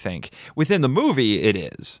way, I think. Within the movie, it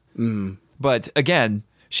is. Mm. But again,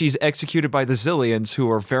 she's executed by the Zillions, who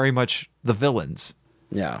are very much the villains.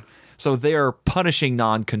 Yeah. So they're punishing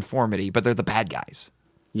nonconformity, but they're the bad guys.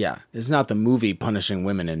 Yeah. It's not the movie punishing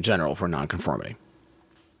women in general for nonconformity.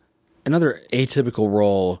 Another atypical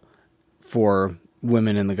role for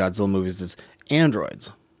women in the Godzilla movies is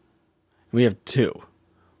androids. We have two.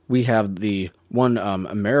 We have the one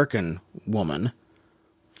American woman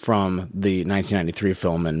from the 1993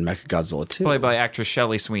 film in Mechagodzilla 2. Played by actress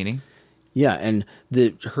Shelley Sweeney. Yeah, and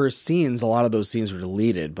her scenes, a lot of those scenes were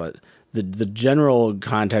deleted, but the general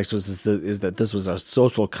context is that this was a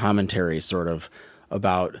social commentary sort of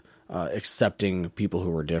about accepting people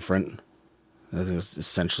who were different. I think that's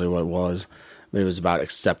essentially what it was. But it was about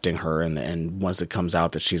accepting her, and once it comes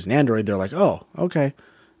out that she's an android, they're like, oh, okay.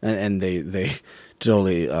 And they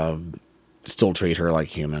totally still treat her like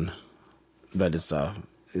human. But it's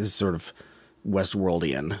sort of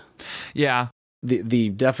Westworldian. Yeah. The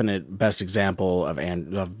definite best example of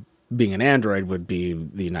being an android would be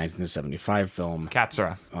the 1975 film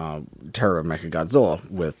Katsura. Terror of Mechagodzilla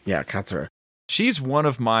with Katsura. She's one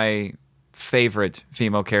of my favorite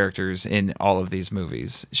female characters in all of these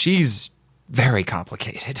movies. She's very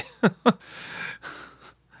complicated.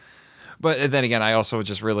 But then again, I also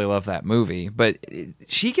just really love that movie. But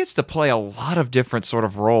she gets to play a lot of different sort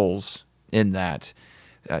of roles in that.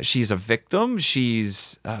 She's a victim.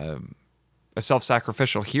 She's a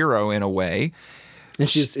self-sacrificial hero in a way. And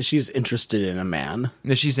she's interested in a man.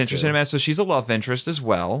 She's interested in a man, so she's a love interest as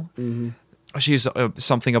well. Mm-hmm. She's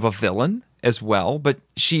something of a villain as well, but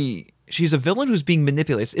she's a villain who's being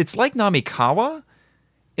manipulated. It's like Namikawa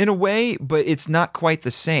in a way, but it's not quite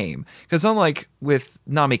the same. Because unlike with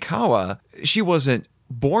Namikawa, she wasn't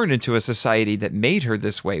born into a society that made her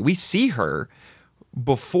this way. We see her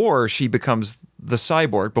before she becomes the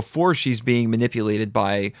cyborg, before she's being manipulated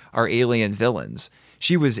by our alien villains.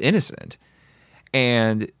 She was innocent,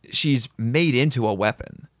 and she's made into a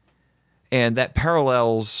weapon. And that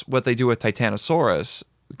parallels what they do with Titanosaurus,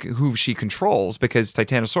 who she controls, because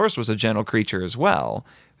Titanosaurus was a gentle creature as well,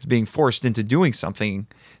 was being forced into doing something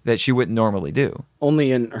that she wouldn't normally do.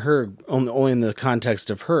 Only in the context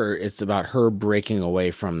of her, it's about her breaking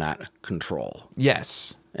away from that control.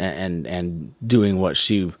 Yes. And doing what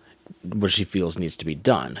she feels needs to be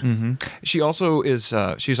done. Mm-hmm. She also is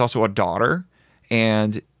she's also a daughter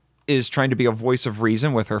and is trying to be a voice of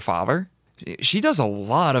reason with her father. She does a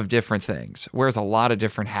lot of different things, wears a lot of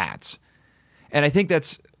different hats. And I think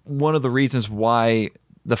that's one of the reasons why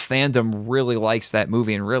the fandom really likes that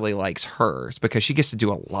movie and really likes her, is because she gets to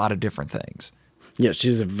do a lot of different things. Yeah,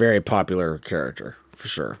 she's a very popular character, for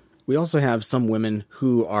sure. We also have some women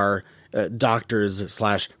who are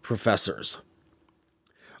doctors/professors.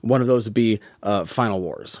 One of those would be Final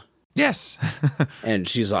Wars. Yes. And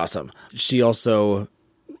she's awesome. She also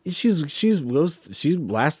she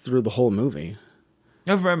lasts through the whole movie.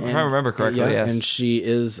 If I remember correctly, yes. And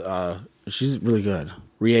she's really good.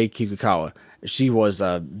 Rie Kikukawa. She was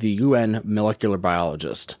the UN molecular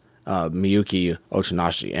biologist, Miyuki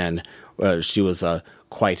Otonashi, and she was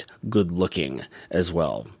quite good looking as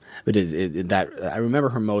well. But I remember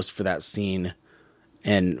her most for that scene,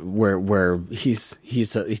 and where he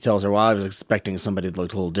tells her, "Well, I was expecting somebody that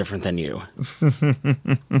looked a little different than you."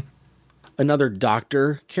 Another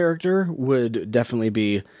doctor character would definitely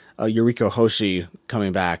be Yuriko Hoshi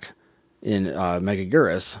coming back in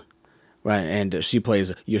Megaguirus, right? And she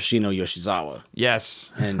plays Yoshino Yoshizawa.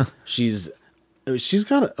 Yes, and she's a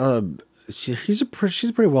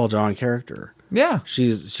pretty well drawn character. Yeah,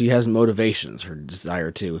 she has motivations, her desire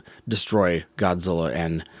to destroy Godzilla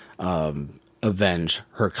and avenge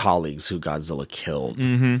her colleagues who Godzilla killed.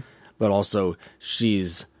 Mm-hmm. But also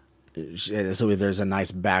so there's a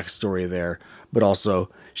nice backstory there. But also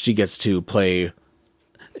she plays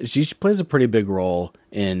a pretty big role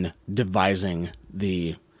in devising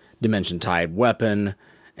the Dimension Tide weapon,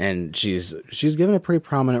 and she's given a pretty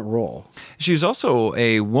prominent role. She's also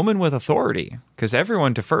a woman with authority, because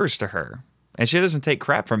everyone defers to her. And she doesn't take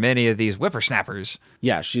crap from any of these whippersnappers.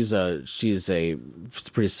 Yeah, she's a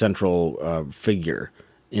pretty central figure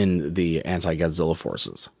in the anti-Godzilla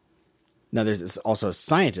forces. Now, there's also a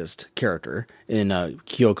scientist character in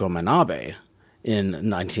Kyoko Manabe in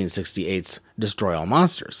 1968's Destroy All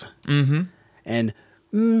Monsters. Mm-hmm. And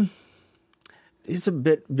it's a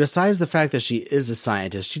bit, besides the fact that she is a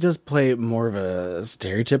scientist, she does play more of a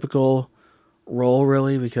stereotypical role,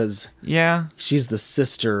 really, because she's the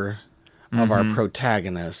sister of our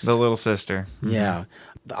protagonist. The little sister. Mm-hmm. Yeah.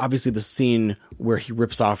 Obviously the scene where he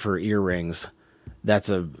rips off her earrings, that's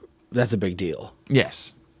a big deal.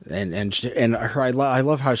 Yes. And her, I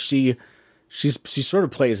love how she sort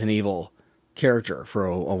of plays an evil character for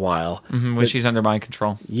a while. Mm-hmm, when she's under mind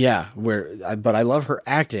control. Yeah. But I love her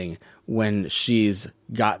acting when she's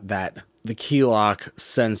got the Keylok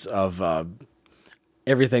sense of,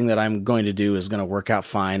 everything that I'm going to do is going to work out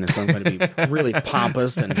fine, and so I'm going to be really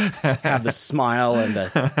pompous and have the smile and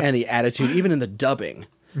the attitude, even in the dubbing.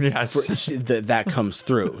 Yes, that comes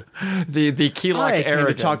through. The Keylok arrogance. I came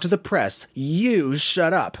to talk to the press. You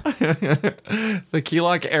shut up. The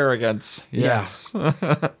Keylok arrogance. Yes,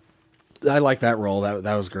 I like that role.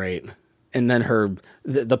 That was great. And then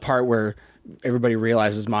the part where everybody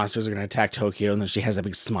realizes monsters are going to attack Tokyo, and then she has that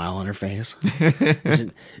big smile on her face.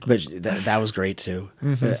 But that was great too.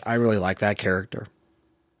 Mm-hmm. I really like that character.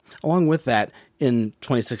 Along with that, in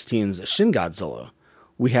 2016's Shin Godzilla,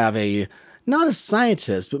 we have not a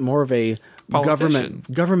scientist, but more of a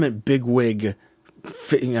government bigwig.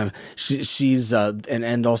 She's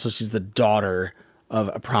and also she's the daughter of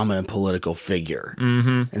a prominent political figure,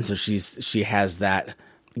 and so she has that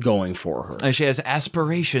going for her. And she has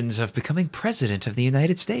aspirations of becoming president of the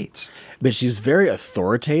United States. But she's very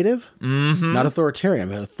authoritative. Mm-hmm. Not authoritarian,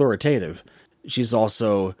 but authoritative. She's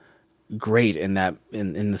also great in that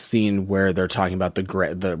in the scene where they're talking about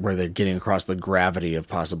where they're getting across the gravity of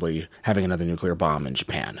possibly having another nuclear bomb in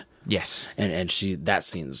Japan. Yes. And that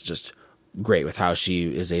scene's just great with how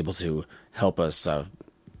she is able to help us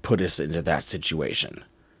put us into that situation.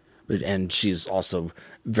 And she's also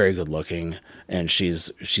very good looking, and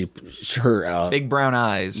her big brown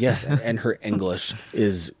eyes. Yes, and her English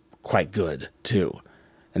is quite good too.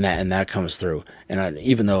 And that comes through. And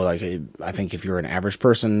even though, like, I think if you're an average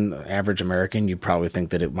person, average American, you'd probably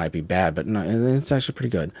think that it might be bad, but no, it's actually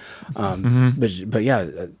pretty good. But yeah,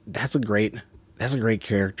 that's a great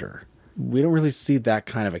character. We don't really see that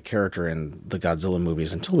kind of a character in the Godzilla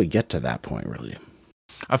movies until we get to that point, really.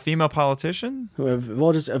 A female politician?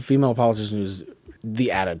 Well, just a female politician who's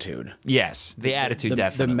the attitude. Yes, the attitude,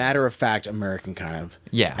 definitely. The matter-of-fact American kind of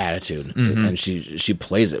attitude. Mm-hmm. And she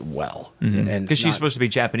plays it well. Because she's supposed to be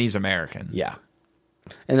Japanese-American. Yeah.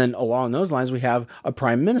 And then along those lines, we have a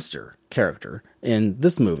prime minister character in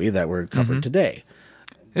this movie that we're covering today.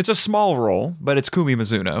 It's a small role, but it's Kumi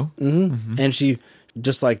Mizuno. Mm-hmm. And she,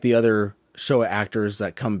 just like the other Showa actors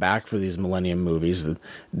that come back for these Millennium movies,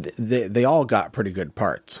 they all got pretty good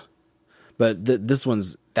parts. But that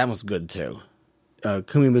one's good too.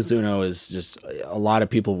 Kumi Mizuno is just, a lot of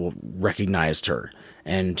people recognized her,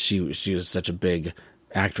 and she was such a big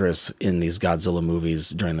actress in these Godzilla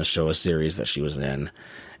movies during the Showa series that she was in,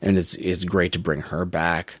 and it's great to bring her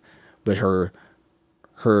back. But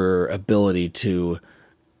her ability to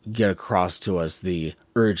get across to us the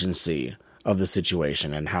urgency of the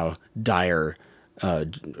situation and how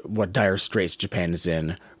what dire straits Japan is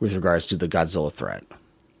in with regards to the Godzilla threat,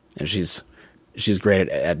 and she's great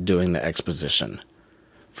at doing the exposition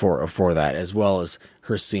for that, as well as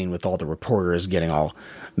her scene with all the reporters getting all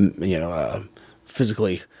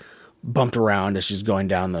physically bumped around as she's going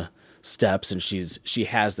down the steps, and she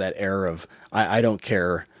has that air of I don't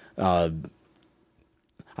care, I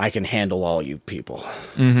can handle all you people,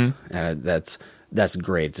 and that's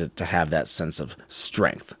great to have that sense of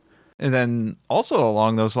strength. And then also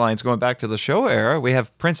along those lines, going back to the Showa era, we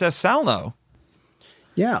have Princess Salno.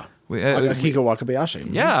 Yeah. Akiko Wakabayashi.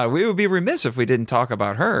 Yeah, we would be remiss if we didn't talk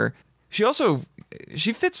about her.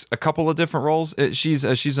 She fits a couple of different roles. She's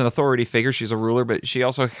an authority figure. She's a ruler, but she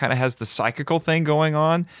also kind of has the psychical thing going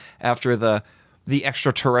on after the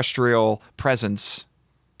extraterrestrial presence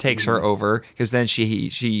takes her over, because then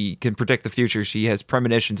she can predict the future. She has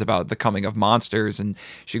premonitions about the coming of monsters, and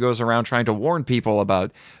she goes around trying to warn people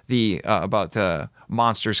about the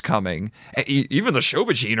monsters coming. Even the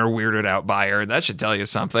Shobijin are weirded out by her, and that should tell you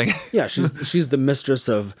something. Yeah, she's the mistress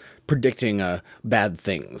of predicting bad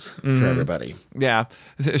things for everybody. Yeah,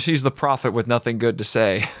 she's the prophet with nothing good to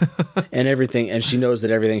say. and she knows that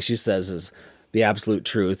everything she says is the absolute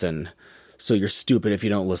truth, and so you're stupid if you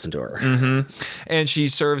don't listen to her. Mm-hmm. And she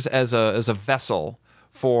serves as a vessel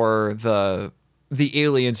for the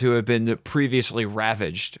aliens who have been previously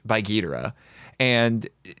ravaged by Ghidorah. And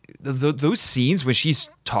those scenes when she's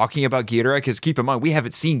talking about Ghidorah, because keep in mind, we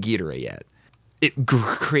haven't seen Ghidorah yet. It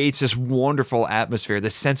creates this wonderful atmosphere,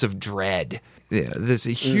 this sense of dread. Yeah, this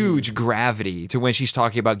huge gravity to when she's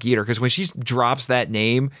talking about Ghidorah. Because when she drops that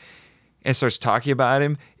name and starts talking about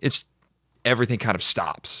him, everything kind of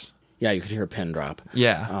stops. Yeah, you could hear a pin drop.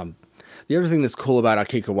 Yeah. The other thing that's cool about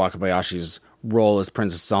Akiko Wakabayashi's role as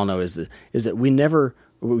Princess Salno is that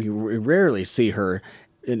we rarely see her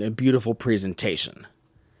in a beautiful presentation.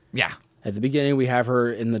 Yeah. At the beginning, we have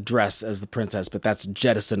her in the dress as the princess, but that's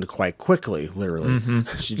jettisoned quite quickly, literally.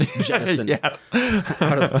 Mm-hmm. She just jettisoned out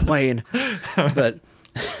of the plane. But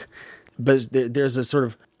there's a sort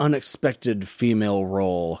of unexpected female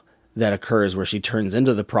role that occurs where she turns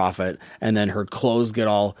into the prophet, and then her clothes get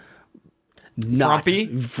all frumpy?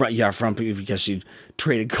 Frumpy, because she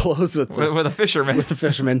traded clothes with a fisherman. With the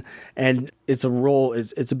fisherman. And it's a role,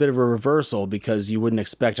 it's a bit of a reversal, because you wouldn't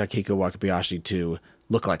expect Akiko Wakabayashi to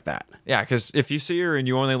look like that. Yeah, because if you see her and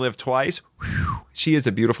you only live twice, she is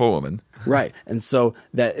a beautiful woman. Right. And so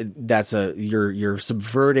that's you're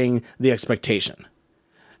subverting the expectation.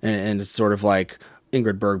 And it's sort of like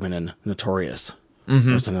Ingrid Bergman in Notorious.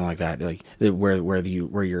 Mm-hmm. Or something like that, like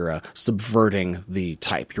where you're subverting the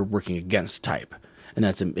type, you're working against type, and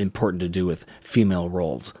that's important to do with female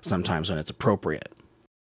roles sometimes when it's appropriate.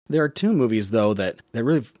 There are two movies though that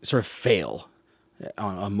really sort of fail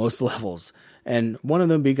on most levels, and one of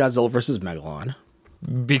them be Godzilla vs. Megalon,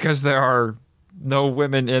 because there are no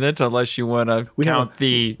women in it unless you want to count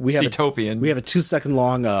the Seatopian. We have a 2-second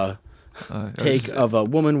long take of a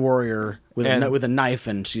woman warrior with a knife,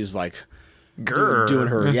 and she's like Grr. doing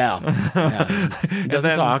her, yeah. Doesn't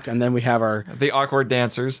then- talk, and then we have our The awkward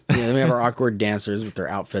dancers. then we have our awkward dancers with their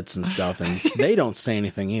outfits and stuff, and they don't say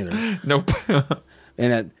anything either. Nope.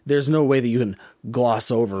 And there's no way that you can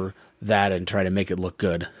gloss over that and try to make it look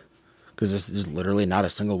good, because there's literally not a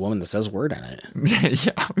single woman that says a word in it.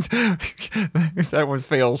 Yeah. That one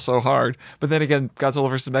fails so hard. But then again, Godzilla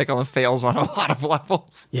vs. Megalon fails on a lot of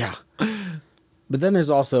levels. Yeah. But then there's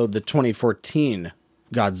also the 2014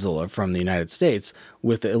 Godzilla from the United States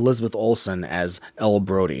with Elizabeth Olsen as Elle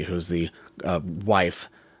Brody, who's the wife.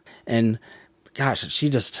 And gosh, she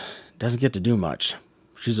just doesn't get to do much.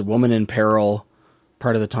 She's a woman in peril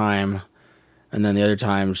part of the time. And then the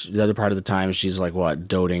other part of the time, she's like, what,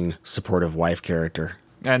 doting, supportive wife character.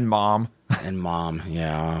 And mom. And mom,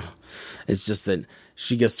 yeah. It's just that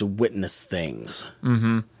she gets to witness things.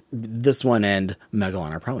 Mm-hmm. This one and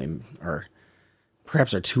Megalon are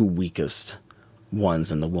perhaps our two weakest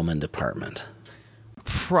ones in the woman department.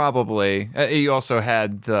 Probably. You also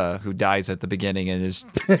had who dies at the beginning and is,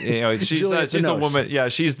 she's the woman. Yeah,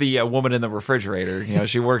 she's the woman in the refrigerator.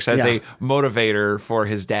 She works as a motivator for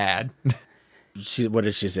his dad. What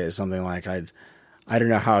did she say? Something like, I don't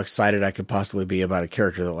know how excited I could possibly be about a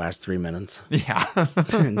character that lasts 3 minutes. Yeah.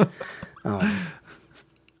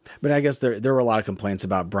 But I guess there were a lot of complaints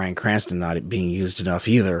about Bryan Cranston not being used enough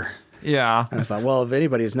either. Yeah. And I thought, well, if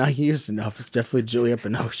anybody's not used enough, it's definitely Juliette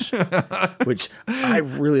Binoche, which I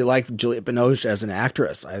really like Juliette Binoche as an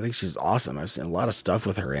actress. I think she's awesome. I've seen a lot of stuff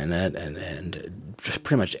with her in it, and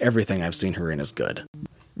pretty much everything I've seen her in is good.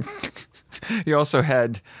 You also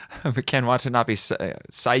had Ken Watanabe's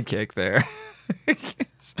sidekick there.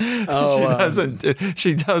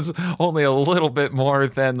 She does only a little bit more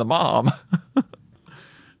than the mom.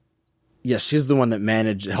 Yes, she's the one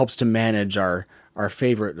that helps to manage our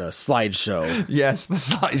favorite slideshow. Yes, the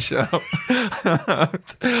slideshow.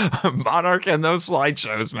 Monarch and those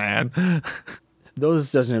slideshows, man. Though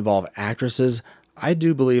this doesn't involve actresses, I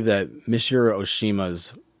do believe that Michiru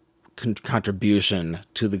Oshima's contribution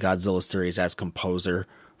to the Godzilla series as composer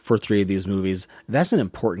for 3 of these movies, that's an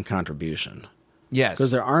important contribution. Yes.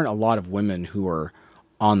 Because there aren't a lot of women who are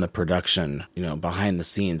on the production, behind the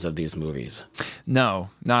scenes of these movies. No,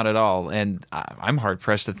 not at all. And I'm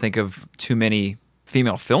hard-pressed to think of too many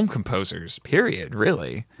female film composers, period,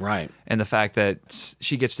 really. Right. And the fact that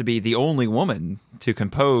she gets to be the only woman to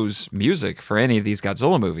compose music for any of these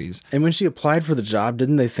Godzilla movies. And when she applied for the job,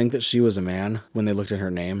 didn't they think that she was a man when they looked at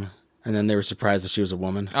her name? And then they were surprised that she was a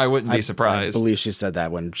woman? I wouldn't be surprised. I believe she said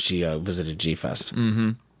that when she visited G-Fest.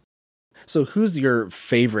 Mm-hmm. So who's your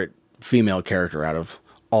favorite female character out of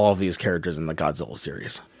all of these characters in the Godzilla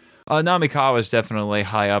series? Namikawa is definitely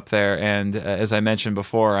high up there. And as I mentioned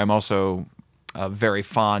before, I'm also very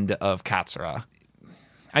fond of Katsura.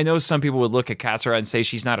 I know some people would look at Katsura and say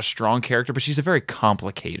she's not a strong character, but she's a very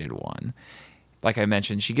complicated one. Like I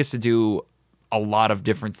mentioned, she gets to do a lot of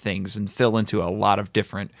different things and fill into a lot of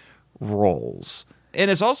different roles. And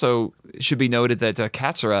it's also should be noted that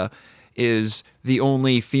Katsura is the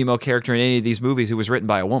only female character in any of these movies who was written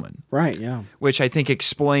by a woman. Right, yeah. Which I think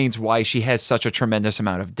explains why she has such a tremendous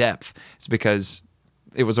amount of depth. It's because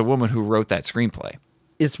it was a woman who wrote that screenplay.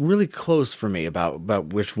 It's really close for me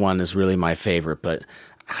about which one is really my favorite, but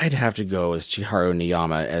I'd have to go with Chiharu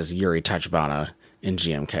Niyama as Yuri Tachibana in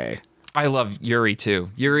GMK. I love Yuri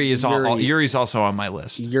too. Yuri's also on my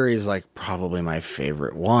list. Yuri's like probably my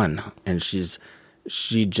favorite one, and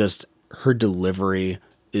her delivery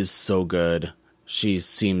is so good. She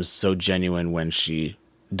seems so genuine when she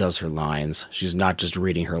does her lines. She's not just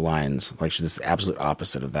reading her lines. Like, she's the absolute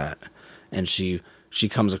opposite of that. And she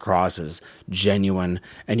comes across as genuine,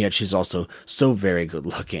 and yet she's also so very good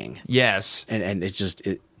looking. Yes. And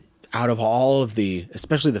out of all of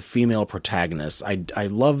especially the female protagonists, I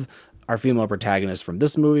love our female protagonist from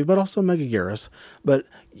this movie, but also Megaguirus. But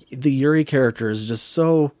the Yuri character is just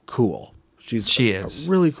so cool. She is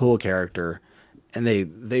a really cool character, and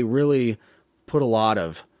they really put a lot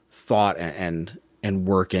of thought and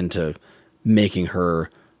work into making her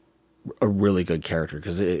a really good character.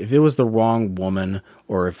 Because if it was the wrong woman,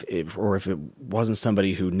 or if it wasn't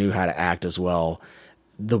somebody who knew how to act as well,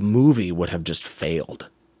 the movie would have just failed.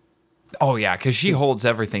 Oh yeah, because she holds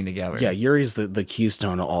everything together. Yeah, Yuri's the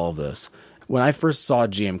keystone of all of this. When I first saw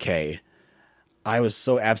GMK, I was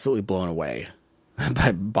so absolutely blown away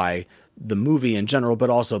by the movie in general, but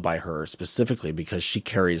also by her specifically, because she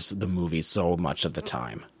carries the movie so much of the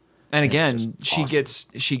time. And again, she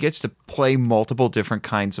gets to play multiple different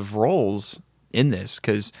kinds of roles in this,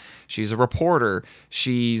 because she's a reporter,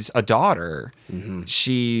 she's a daughter,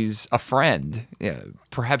 she's a friend,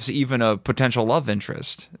 perhaps even a potential love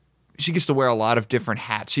interest. she gets to wear a lot of different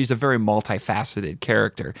hats. She's a very multifaceted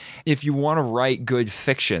character. If you want to write good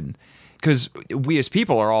fiction, because we as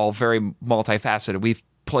people are all very multifaceted, we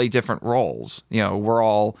play different roles. We're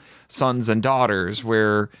all sons and daughters.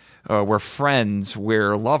 We're friends.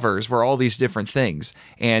 We're lovers. We're all these different things.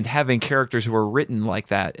 And having characters who are written like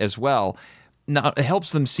that as well, it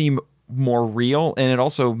helps them seem more real, and it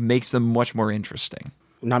also makes them much more interesting.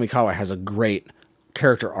 Namikawa has a great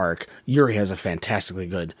character arc. Yuri has a fantastically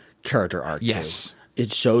good character arc, yes. too.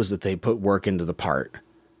 It shows that they put work into the part,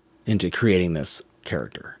 into creating this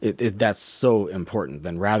character. That's so important.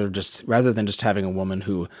 Rather than just having a woman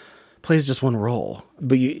who plays just one role.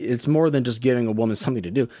 But it's more than just giving a woman something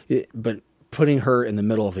to do, but putting her in the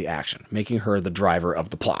middle of the action, making her the driver of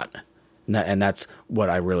the plot. And that's what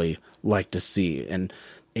I really like to see. And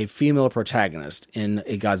a female protagonist in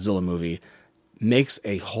a Godzilla movie makes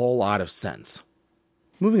a whole lot of sense.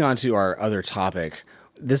 Moving on to our other topic,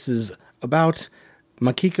 this is about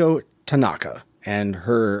Makiko Tanaka and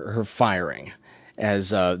her firing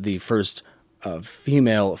as the first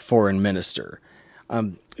female foreign minister.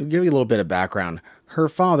 I'll give you a little bit of background. Her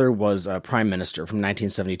father was a prime minister from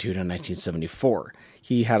 1972 to 1974.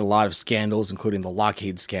 He had a lot of scandals, including the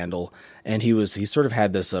Lockheed scandal, and he sort of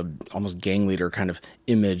had this almost gang leader kind of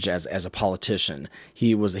image as a politician.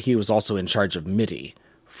 He was also in charge of MITI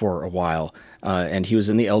for a while, and he was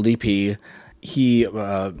in the LDP.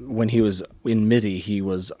 When he was in MITI, he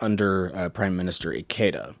was under Prime Minister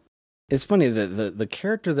Ikeda. It's funny that the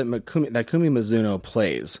character that Kumi Mizuno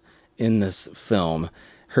plays in this film,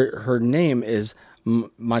 her name is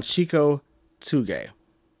Machiko Tsuge.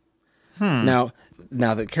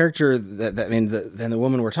 Now the character then the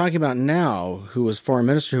woman we're talking about now, who was foreign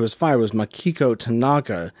minister, who was fired, was Makiko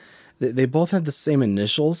Tanaka. They both had the same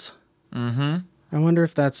initials. Mm-hmm. I wonder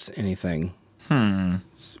if that's anything.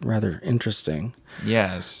 It's rather interesting.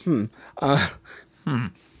 Yes.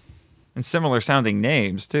 And similar sounding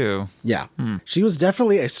names too. Yeah. She was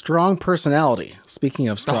definitely a strong personality. Speaking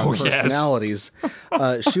of strong personalities,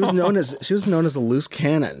 she was known as a loose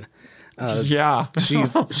cannon.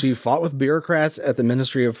 She fought with bureaucrats at the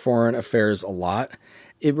Ministry of Foreign Affairs a lot.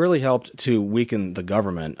 It really helped to weaken the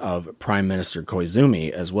government of Prime Minister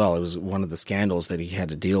Koizumi as well. It was one of the scandals that he had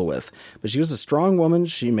to deal with. But she was a strong woman.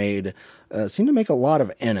 She seemed to make a lot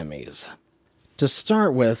of enemies. To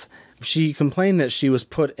start with, she complained that she was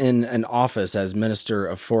put in an office as Minister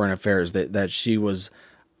of Foreign Affairs, that she was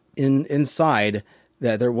inside,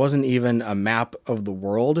 that there wasn't even a map of the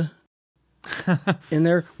world in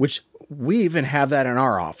there, which we even have that in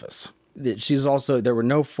our office. There were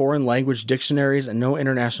no foreign language dictionaries and no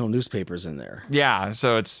international newspapers in there. Yeah,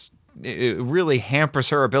 so it really hampers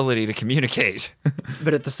her ability to communicate.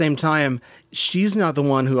 But at the same time, she's not the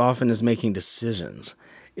one who often is making decisions.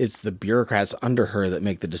 It's the bureaucrats under her that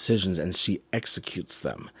make the decisions, and she executes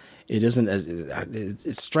them.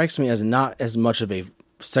 It strikes me as not as much of a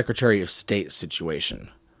Secretary of State situation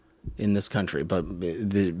in this country, but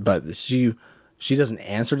she doesn't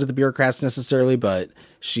answer to the bureaucrats necessarily, but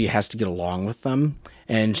she has to get along with them,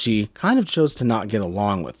 and she kind of chose to not get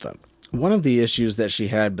along with them. One of the issues that she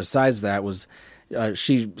had besides that was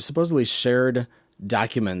she supposedly shared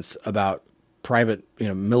documents about private,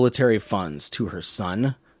 military funds to her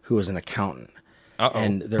son, who was an accountant. Uh-oh.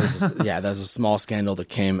 And there was a small scandal that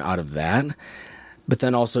came out of that. But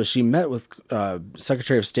then also she met with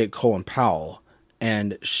Secretary of State Colin Powell,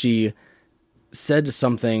 and she said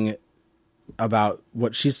something about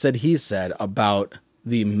what she said he said about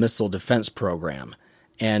the missile defense program.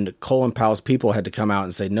 And Colin Powell's people had to come out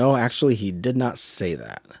and say, no, actually, he did not say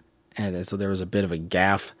that. And so there was a bit of a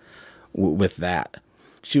gaffe with that.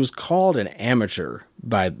 She was called an amateur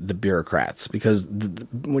by the bureaucrats because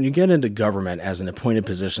when you get into government as an appointed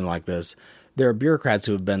position like this, there are bureaucrats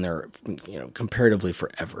who have been there, comparatively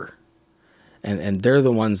forever. And they're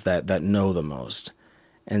the ones that know the most.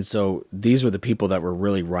 And so these were the people that were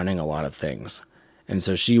really running a lot of things. And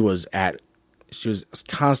so she was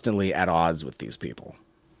constantly at odds with these people.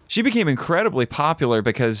 She became incredibly popular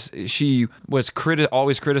because she was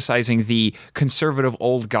always criticizing the conservative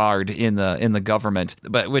old guard in the government,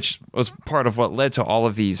 but which was part of what led to all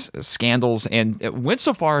of these scandals. And it went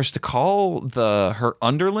so far as to call her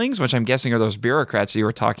underlings, which I'm guessing are those bureaucrats you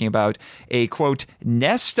were talking about, a quote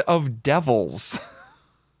nest of devils.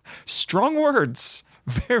 Strong words,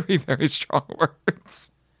 very, very strong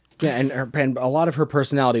words. Yeah, and a lot of her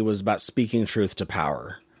personality was about speaking truth to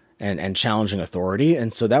power. And challenging authority,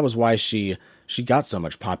 and so that was why she got so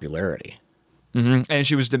much popularity. Mm-hmm. And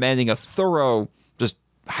she was demanding a thorough just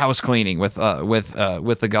house cleaning with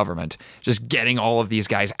the government, just getting all of these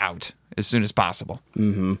guys out as soon as possible.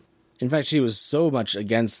 Mm-hmm. In fact, she was so much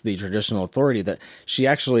against the traditional authority that she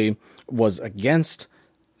actually was against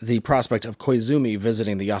the prospect of Koizumi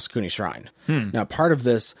visiting the Yasukuni Shrine. Now, part of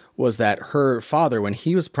this was that her father, when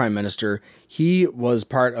he was prime minister, he was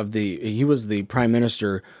the prime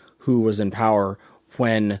minister who was in power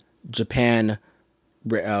when Japan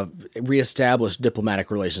reestablished diplomatic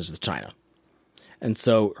relations with China. And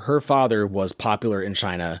so her father was popular in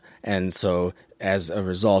China, and so as a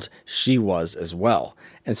result, she was as well.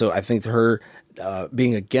 And so I think her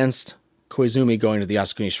being against Koizumi going to the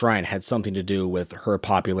Yasukuni Shrine had something to do with her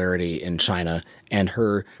popularity in China and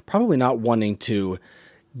her probably not wanting to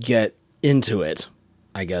get into it,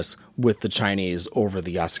 I guess, with the Chinese over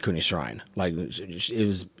the Yasukuni Shrine. Like,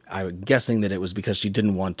 I'm guessing that it was because she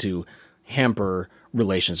didn't want to hamper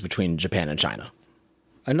relations between Japan and China.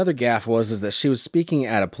 Another gaffe was that she was speaking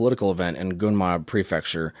at a political event in Gunma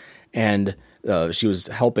Prefecture, and she was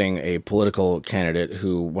helping a political candidate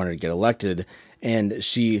who wanted to get elected, and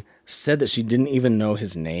she said that she didn't even know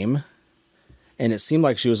his name, and it seemed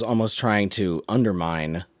like she was almost trying to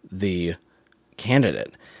undermine the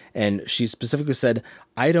candidate. And she specifically said,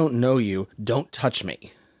 "I don't know you, don't touch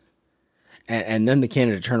me." And then the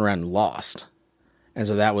candidate turned around and lost. And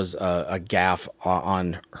so that was a gaffe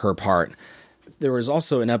on her part. There was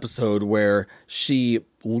also an episode where she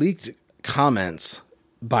leaked comments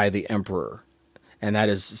by the emperor. And that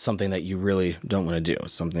is something that you really don't want to do.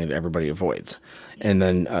 It's something that everybody avoids. And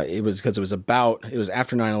then it was after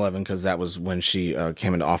 9/11, because that was when she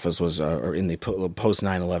came into office, or in the post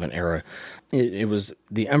 9/11 era. It was,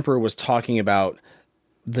 the emperor was talking about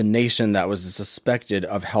the nation that was suspected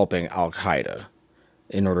of helping Al Qaeda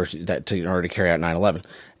in order to carry out 9/11.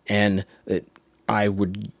 And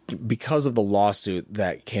because of the lawsuit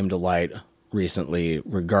that came to light recently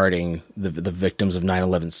regarding the victims of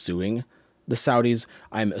 9/11 suing the Saudis,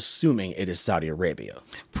 I'm assuming it is Saudi Arabia.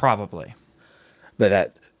 Probably.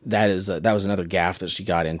 But that was another gaffe that she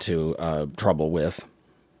got into trouble with.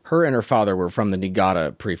 Her and her father were from the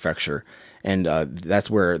Niigata prefecture, and that's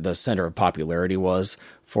where the center of popularity was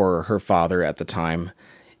for her father at the time.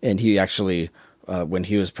 And he actually, when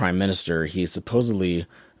he was prime minister, he supposedly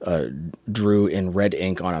drew in red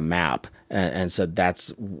ink on a map and said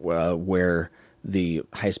that's where the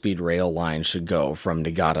high-speed rail line should go from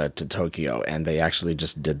Niigata to Tokyo, and they actually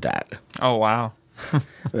just did that. Oh, wow.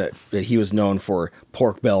 That he was known for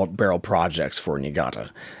pork barrel projects for Niigata,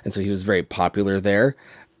 and so he was very popular there.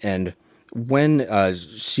 And when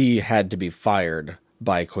she had to be fired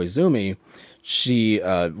by Koizumi,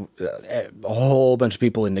 a whole bunch of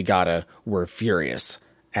people in Niigata were furious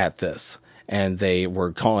at this. And they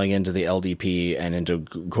were calling into the LDP and into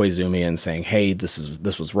Koizumi and saying, "Hey, this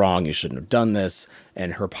was wrong. You shouldn't have done this."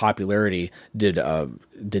 And her popularity did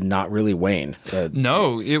not really wane.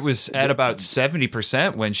 No, it was at about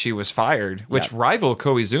 70% when she was fired, which rivaled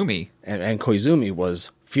Koizumi. And Koizumi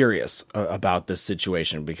was furious about this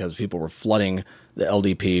situation because people were flooding the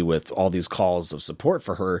LDP with all these calls of support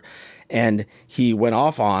for her. And he went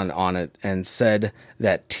off on it and said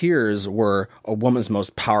that tears were a woman's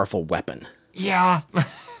most powerful weapon. Yeah.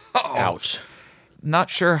 Ouch. Not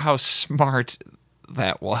sure how smart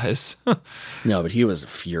that was. No, but he was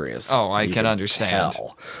furious. Oh, I can understand.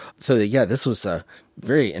 Tell. So yeah, this was a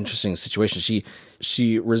very interesting situation.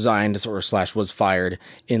 She resigned / was fired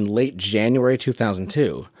in late January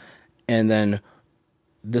 2002. And then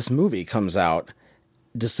this movie comes out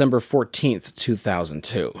December 14th,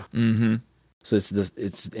 2002. Mm-hmm. So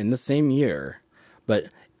it's in the same year. But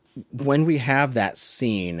when we have that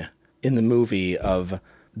scene in the movie of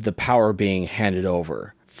the power being handed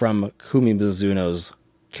over from Kumi Mizuno's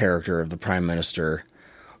character of the prime minister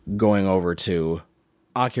going over to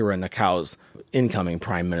Akira Nakao's incoming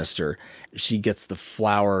prime minister, she gets the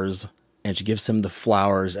flowers and she gives him the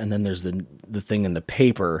flowers, and then there's the thing in the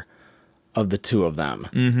paper of the two of them.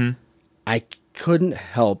 Mm-hmm. I couldn't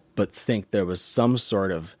help but think there was some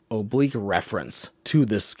sort of oblique reference to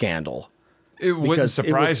this scandal. It wouldn't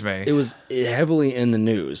surprise me. It was heavily in the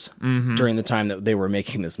news during the time that they were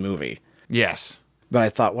making this movie. Yes. But I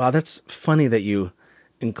thought, wow, that's funny that you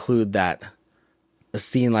include a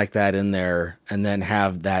scene like that in there and then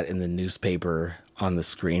have that in the newspaper on the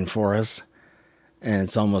screen for us. And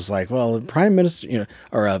it's almost like, well, the prime minister,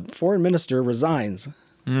 or a foreign minister resigns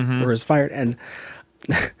or is fired. And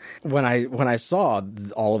when I saw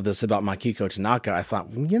all of this about Makiko Tanaka, I thought,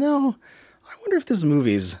 I wonder if this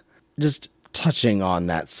movie's just touching on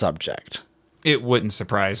that subject. It wouldn't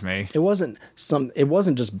surprise me. It wasn't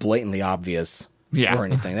just blatantly obvious or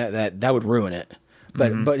anything. That would ruin it.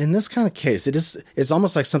 But in this kind of case, it's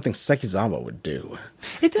almost like something Sekizawa would do.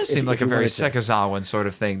 It does seem like if a he very wanted to- Sekizawan sort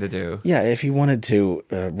of thing to do. Yeah, if he wanted to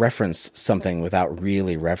reference something without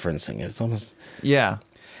really referencing it, it's almost... Yeah.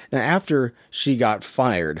 Now, after she got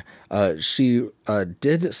fired, she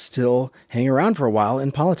did still hang around for a while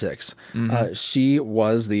in politics. She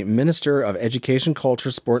was the Minister of Education,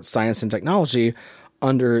 Culture, Sports, Science, and Technology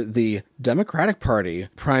under the Democratic Party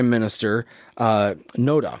Prime Minister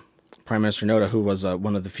Noda. Prime Minister Noda, who was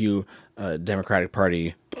one of the few Democratic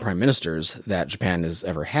Party prime ministers that Japan has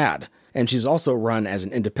ever had. And she's also run as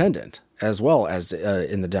an independent, as well as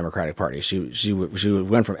in the Democratic Party. She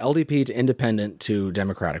went from LDP to independent to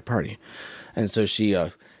Democratic Party. And so she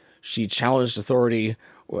challenged authority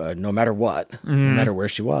no matter what, no matter where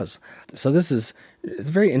she was. So this is a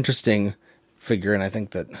very interesting figure, and I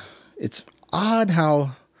think that it's odd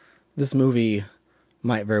how this movie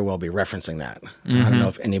might very well be referencing that. I don't know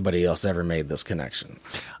if anybody else ever made this connection.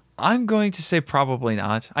 I'm going to say probably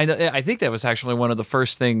not. I think that was actually one of the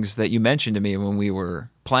first things that you mentioned to me when we were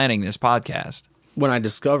planning this podcast. When I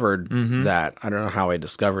discovered that, I don't know how I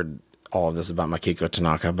discovered all of this about Makiko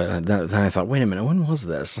Tanaka, but then I thought, wait a minute, when was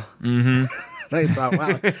this? I thought,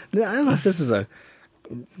 wow, I don't know if this is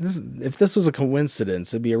if this was a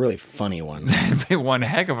coincidence, it'd be a really funny one. It'd be one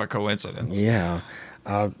heck of a coincidence. Yeah.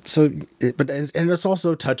 And it's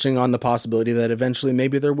also touching on the possibility that eventually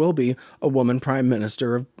maybe there will be a woman prime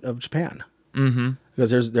minister of Japan.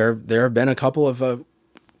 Because there have been a couple of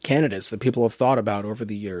candidates that people have thought about over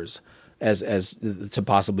the years as to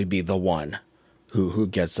possibly be the one who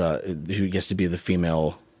gets to be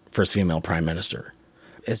the first female prime minister.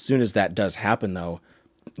 As soon as that does happen, though,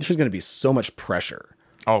 there's going to be so much pressure.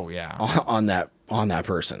 Oh yeah, on that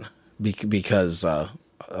person because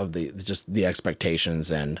of the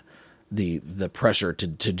expectations and the pressure to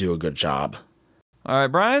do a good job. All right,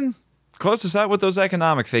 Brian, close us out with those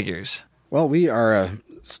economic figures. Well, we are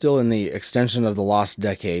still in the extension of the lost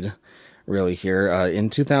decade, really here.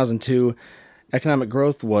 In 2002, economic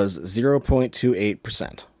growth was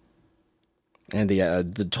 0.28%. And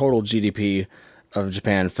the total GDP of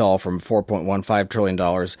Japan fell from $4.15 trillion to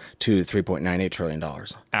 $3.98 trillion.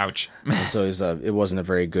 Ouch. And so it wasn't a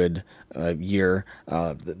very good year.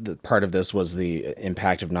 The part of this was the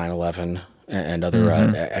impact of 9/11 and other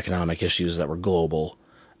economic issues that were global.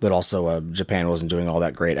 But also Japan wasn't doing all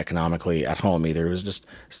that great economically at home either. It was just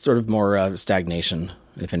sort of more stagnation,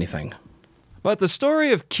 if anything. But the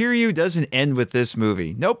story of Kiryu doesn't end with this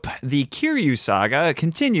movie. Nope. The Kiryu saga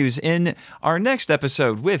continues in our next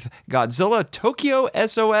episode with Godzilla Tokyo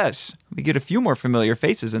SOS. We get a few more familiar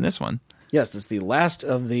faces in this one. Yes, it's the last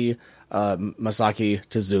of the Masaki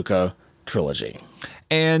Tezuka trilogy.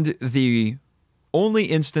 And the only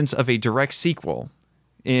instance of a direct sequel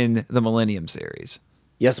in the Millennium series.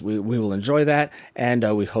 Yes, we will enjoy that, and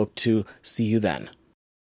we hope to see you then.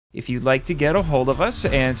 If you'd like to get a hold of us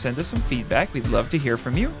and send us some feedback, we'd love to hear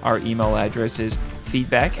from you. Our email address is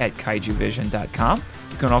feedback@kaijuvision.com.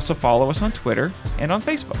 You can also follow us on Twitter and on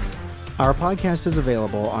Facebook. Our podcast is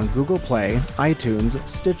available on Google Play, iTunes,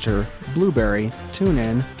 Stitcher, Blueberry,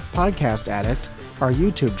 TuneIn, Podcast Addict, our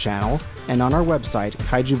YouTube channel, and on our website,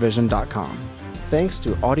 kaijuvision.com. Thanks to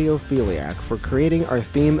Audiophiliac for creating our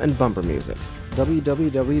theme and bumper music.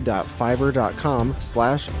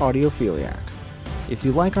 www.fiverr.com/audiophiliac. If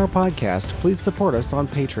you like our podcast, please support us on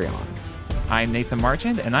Patreon. I'm Nathan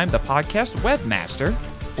Marchand, and I'm the podcast webmaster.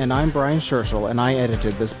 And I'm Brian Scherschel, and I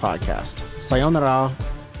edited this podcast. Sayonara.